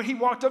that. Man, when he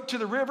walked up to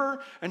the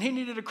river and he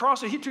needed to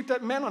cross it, he took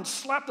that mantle and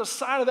slapped the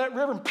side of that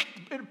river and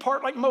it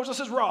apart like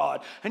Moses'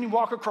 rod, and he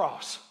walked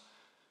across.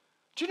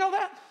 Did you know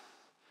that?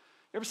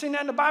 You ever seen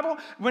that in the Bible?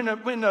 When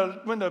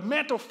the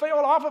mantle fell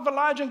off of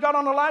Elijah and got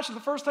on Elisha, the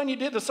first thing he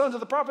did, the sons of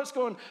the prophets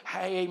going,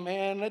 hey,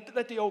 man,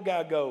 let the old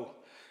guy go.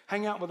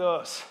 Hang out with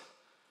us.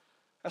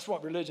 That's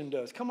what religion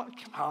does. Come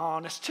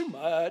on, it's too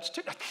much.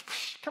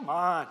 Come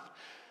on.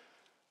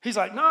 He's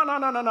like, no.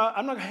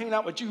 I'm not hanging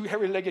out with you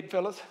hairy-legged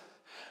fellas.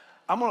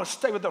 I'm going to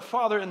stay with the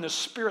Father in the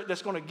Spirit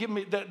that's going to give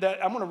me,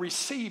 that I'm going to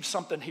receive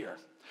something here.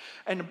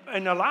 And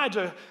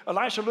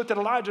Elisha looked at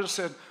Elijah and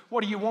said,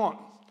 what do you want?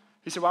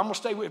 He said, well, I'm going to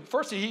stay with you.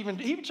 First, he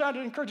even tried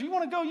to encourage you. You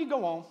want to go? You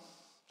go on.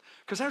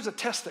 Because there's a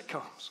test that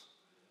comes.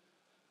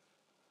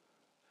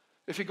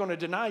 If you're going to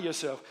deny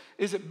yourself,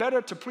 is it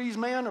better to please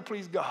man or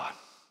please God?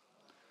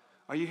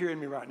 Are you hearing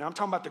me right now? I'm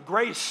talking about the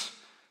grace,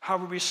 how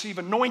we receive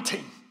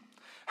anointing,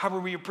 how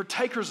we are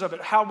partakers of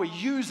it, how we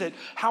use it,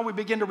 how we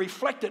begin to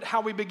reflect it,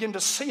 how we begin to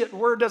see it.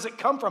 Where does it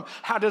come from?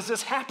 How does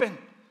this happen?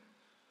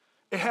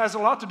 It has a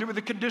lot to do with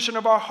the condition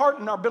of our heart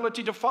and our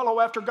ability to follow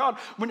after God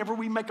whenever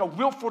we make a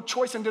willful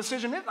choice and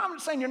decision. I'm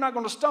not saying you're not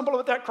going to stumble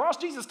with that cross.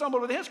 Jesus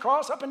stumbled with his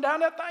cross up and down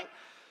that thing.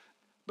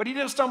 But he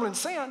didn't stumble in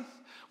sin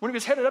when he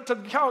was headed up to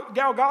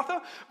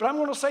Golgotha. But I'm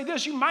going to say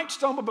this, you might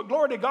stumble, but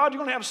glory to God,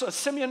 you're going to have a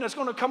Simeon that's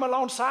going to come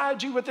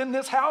alongside you within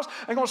this house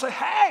and going to say,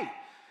 hey,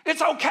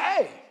 it's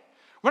okay.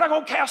 We're not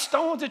going to cast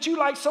stones at you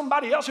like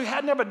somebody else who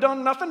had never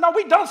done nothing. No,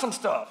 we've done some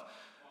stuff.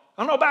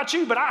 I don't know about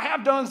you, but I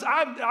have done.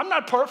 I'm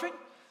not perfect.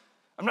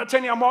 I'm not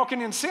telling you I'm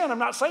walking in sin. I'm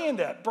not saying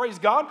that. Praise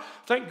God.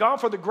 Thank God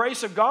for the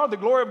grace of God, the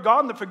glory of God,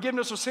 and the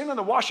forgiveness of sin and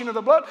the washing of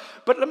the blood.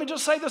 But let me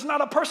just say there's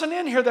not a person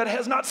in here that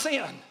has not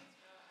sinned.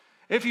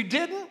 If you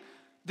didn't,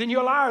 then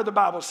you're a liar, the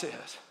Bible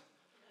says.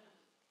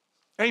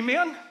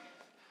 Amen?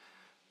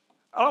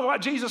 I don't know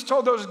what Jesus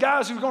told those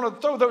guys who were going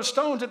to throw those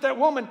stones at that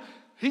woman.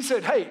 He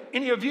said, hey,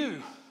 any of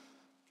you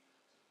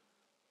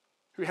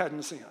who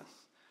hadn't sinned,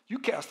 you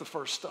cast the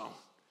first stone.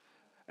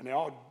 And they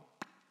all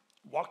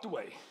walked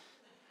away.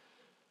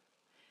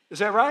 Is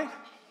that right?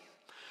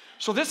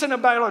 So this isn't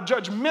about a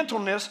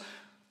judgmentalness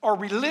or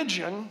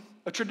religion,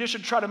 a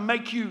tradition to try to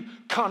make you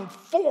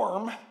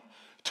conform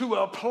to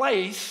a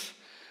place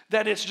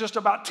that it's just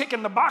about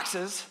ticking the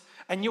boxes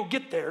and you'll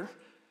get there.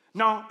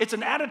 No, it's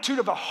an attitude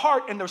of the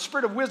heart and the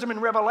spirit of wisdom and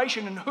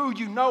revelation and who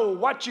you know,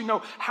 what you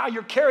know, how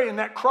you're carrying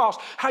that cross,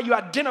 how you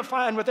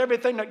identifying with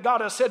everything that God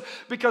has said.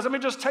 Because let me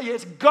just tell you,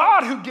 it's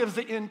God who gives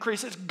the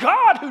increase. It's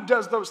God who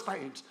does those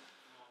things.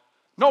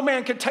 No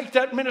man can take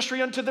that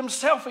ministry unto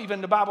themselves, even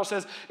the Bible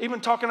says,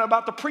 even talking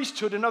about the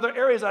priesthood in other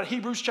areas out of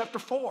Hebrews chapter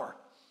 4.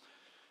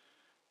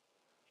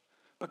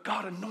 But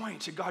God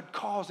anoints and God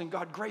calls and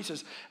God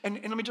graces. And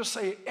let me just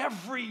say,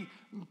 every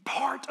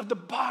part of the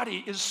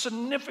body is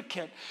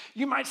significant.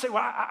 You might say,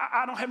 well,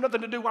 I don't have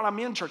nothing to do while I'm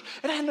in church.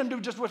 It has nothing to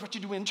do just with what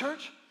you do in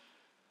church.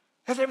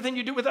 It has everything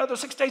you do with the other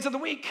 6 days of the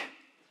week.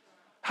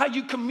 How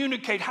you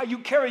communicate, how you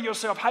carry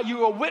yourself, how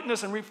you are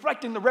witness and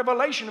reflecting the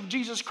revelation of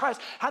Jesus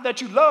Christ, how that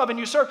you love and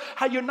you serve,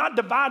 how you're not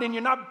dividing,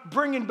 you're not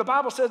bringing, the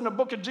Bible says in the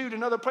book of Jude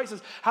and other places,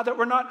 how that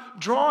we're not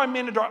drawing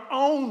men into our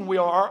own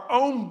will, our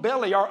own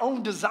belly, our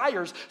own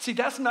desires. See,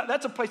 that's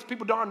a place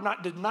people are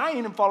not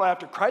denying and follow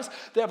after Christ.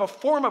 They have a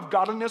form of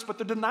godliness, but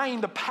they're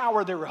denying the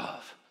power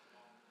thereof.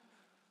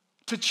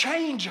 To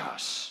change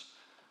us,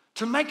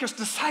 to make us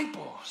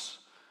disciples,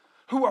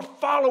 who are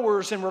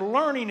followers, and we're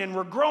learning and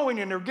we're growing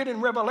and we're getting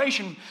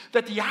revelation,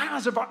 that the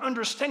eyes of our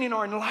understanding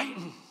are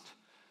enlightened.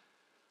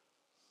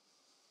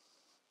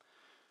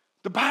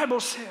 The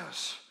Bible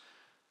says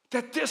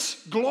that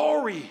this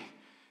glory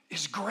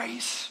is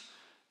grace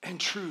and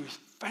truth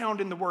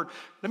found in the Word.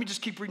 Let me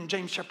just keep reading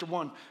James chapter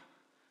 1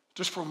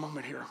 just for a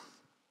moment here.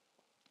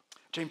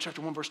 James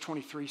chapter 1 verse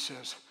 23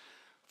 says,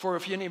 for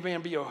if any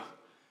man be a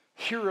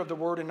hearer of the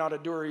word and not a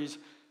doer, he's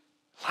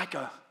like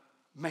a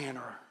man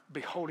or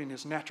beholding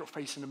his natural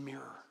face in a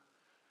mirror.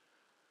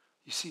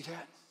 You see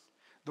that?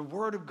 The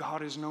Word of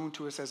God is known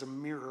to us as a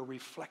mirror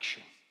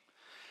reflection.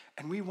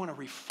 And we want to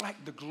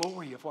reflect the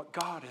glory of what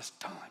God has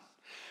done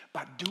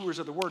by doers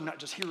of the Word, not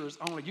just hearers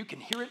only. You can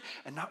hear it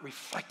and not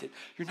reflect it.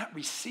 You're not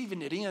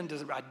receiving it in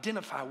to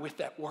identify with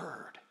that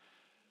Word.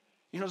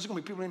 You know, there's going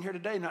to be people in here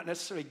today not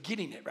necessarily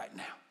getting it right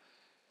now.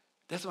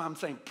 That's why I'm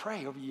saying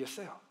pray over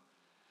yourself.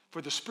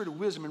 For the spirit of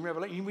wisdom and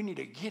revelation, we need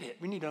to get it.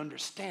 We need to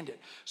understand it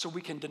so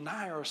we can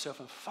deny ourselves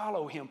and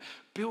follow him,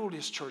 build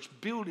his church,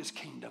 build his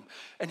kingdom,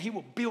 and he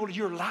will build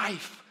your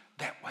life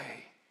that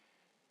way.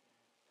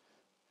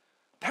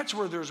 That's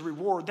where there's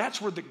reward.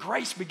 That's where the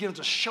grace begins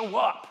to show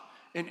up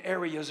in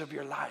areas of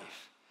your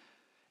life.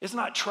 It's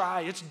not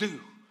try, it's do.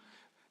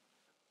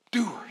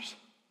 Doers.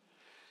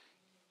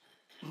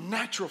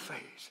 Natural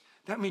phase.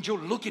 That means you're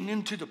looking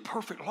into the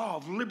perfect law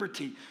of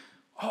liberty.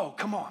 Oh,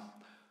 come on.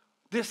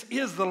 This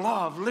is the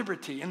law of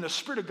liberty, and the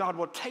Spirit of God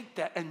will take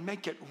that and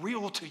make it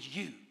real to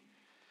you.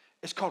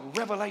 It's called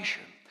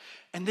revelation.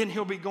 And then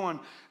he'll be going,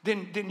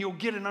 then you'll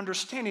get an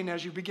understanding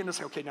as you begin to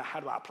say, okay, now how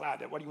do I apply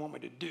that? What do you want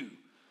me to do?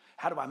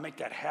 How do I make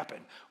that happen?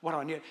 What do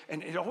I need?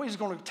 And it's always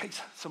going to take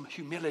some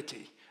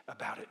humility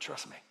about it,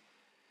 trust me.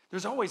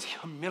 There's always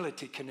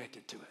humility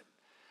connected to it.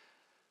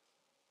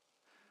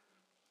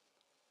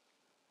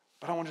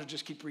 But I want to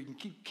just keep reading.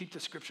 Keep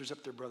the scriptures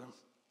up there, brother.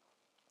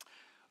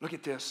 Look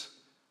at this.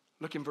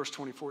 Look in verse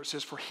 24. It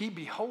says, for he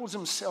beholds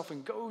himself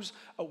and goes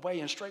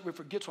away and straightway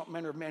forgets what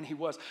manner of man he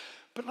was.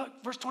 But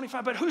look, verse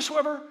 25, but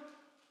whosoever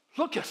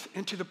looketh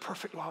into the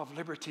perfect law of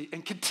liberty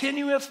and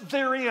continueth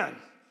therein,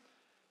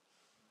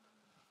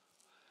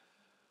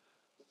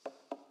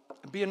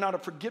 and being not a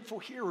forgetful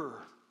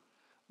hearer,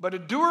 but a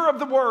doer of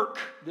the work,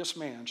 this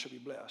man shall be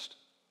blessed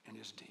in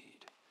his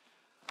deed.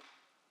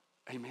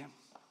 Amen.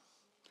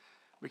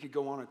 We could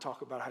go on and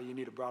talk about how you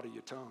need to bridle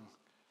your tongue.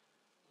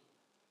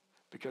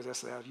 Because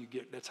that's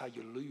how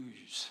you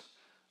lose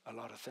a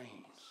lot of things.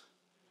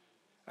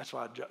 That's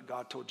why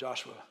God told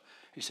Joshua,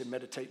 he said,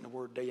 meditate in the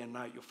word day and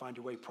night. You'll find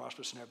your way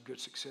prosperous and have good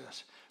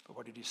success. But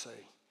what did he say?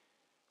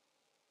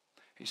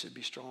 He said,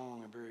 be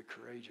strong and very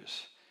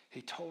courageous.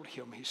 He told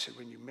him, he said,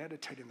 when you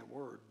meditate in the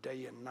word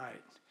day and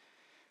night,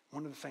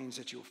 one of the things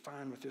that you'll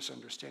find with this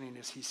understanding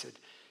is, he said,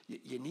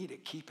 you need to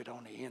keep it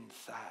on the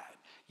inside.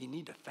 You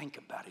need to think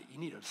about it. You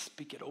need to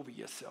speak it over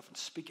yourself and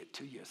speak it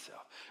to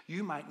yourself.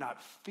 You might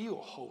not feel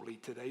holy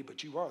today,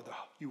 but you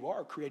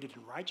are created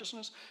in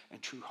righteousness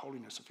and true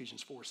holiness,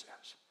 Ephesians 4 says.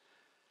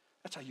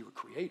 That's how you were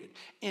created.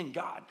 In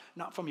God,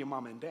 not from your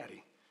mama and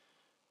daddy.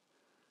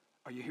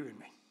 Are you hearing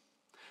me?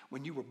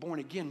 When you were born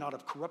again, not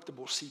of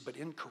corruptible seed, but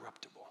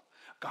incorruptible.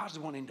 God's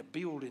wanting to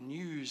build and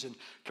use and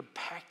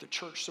compact the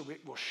church so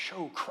it will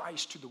show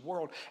Christ to the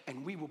world,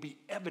 and we will be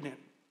evident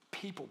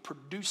people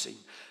producing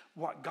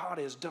what God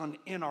has done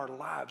in our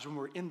lives when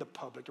we're in the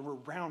public and we're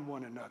around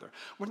one another.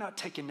 We're not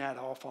taking that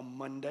off on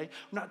Monday.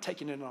 We're not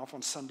taking it off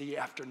on Sunday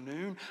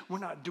afternoon. We're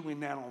not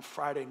doing that on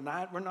Friday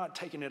night. We're not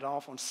taking it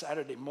off on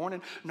Saturday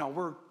morning. No,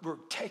 we're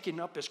taking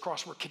up this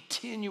cross. We're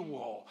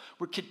continual.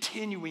 We're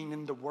continuing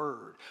in the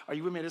word. Are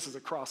you with me? This is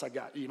a cross I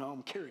got.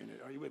 I'm carrying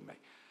it. Are you with me?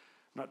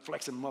 I'm not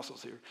flexing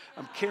muscles here.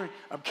 I'm carrying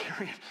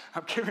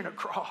a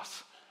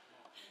cross.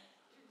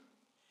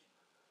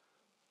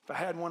 If I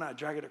had one, I'd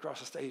drag it across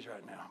the stage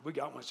right now. We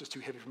got one, it's just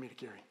too heavy for me to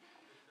carry.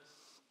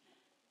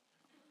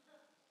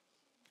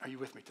 Are you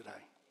with me today?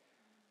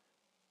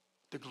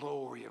 The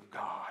glory of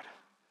God.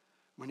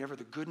 Whenever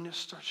the goodness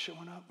starts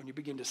showing up, when you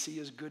begin to see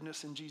his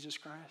goodness in Jesus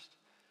Christ,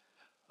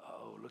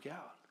 oh, look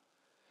out.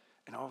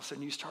 And all of a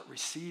sudden you start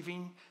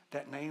receiving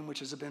that name which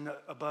has been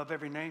above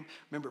every name.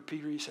 Remember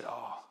Peter, he said,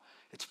 oh,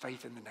 it's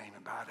faith in the name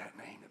and by that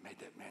name that made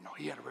that man. No,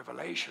 he had a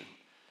revelation.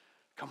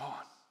 Come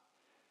on.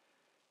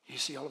 You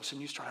see, all of a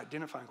sudden you start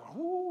identifying, going,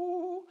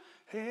 ooh,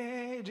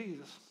 hey,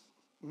 Jesus.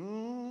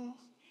 Come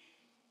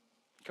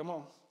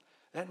on.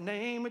 That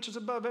name which is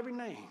above every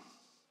name.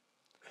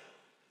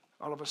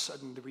 All of a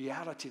sudden, the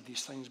reality of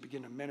these things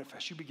begin to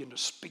manifest. You begin to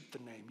speak the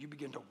name. You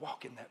begin to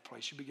walk in that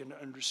place. You begin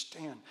to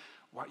understand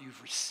what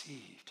you've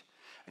received.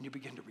 And you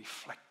begin to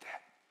reflect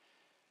that.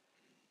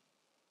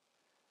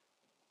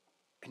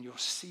 And you'll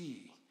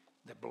see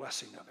the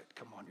blessing of it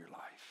come on your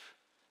life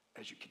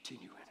as you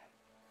continue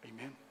in it.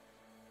 Amen.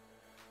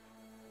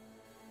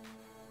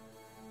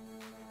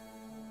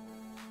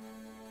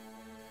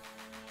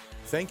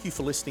 Thank you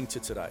for listening to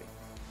today.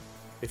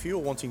 If you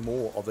are wanting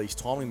more of these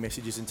timely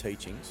messages and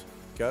teachings,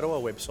 go to our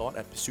website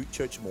at Pursuit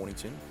Church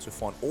Mornington to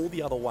find all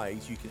the other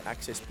ways you can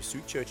access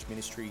Pursuit Church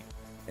ministry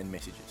and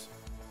messages.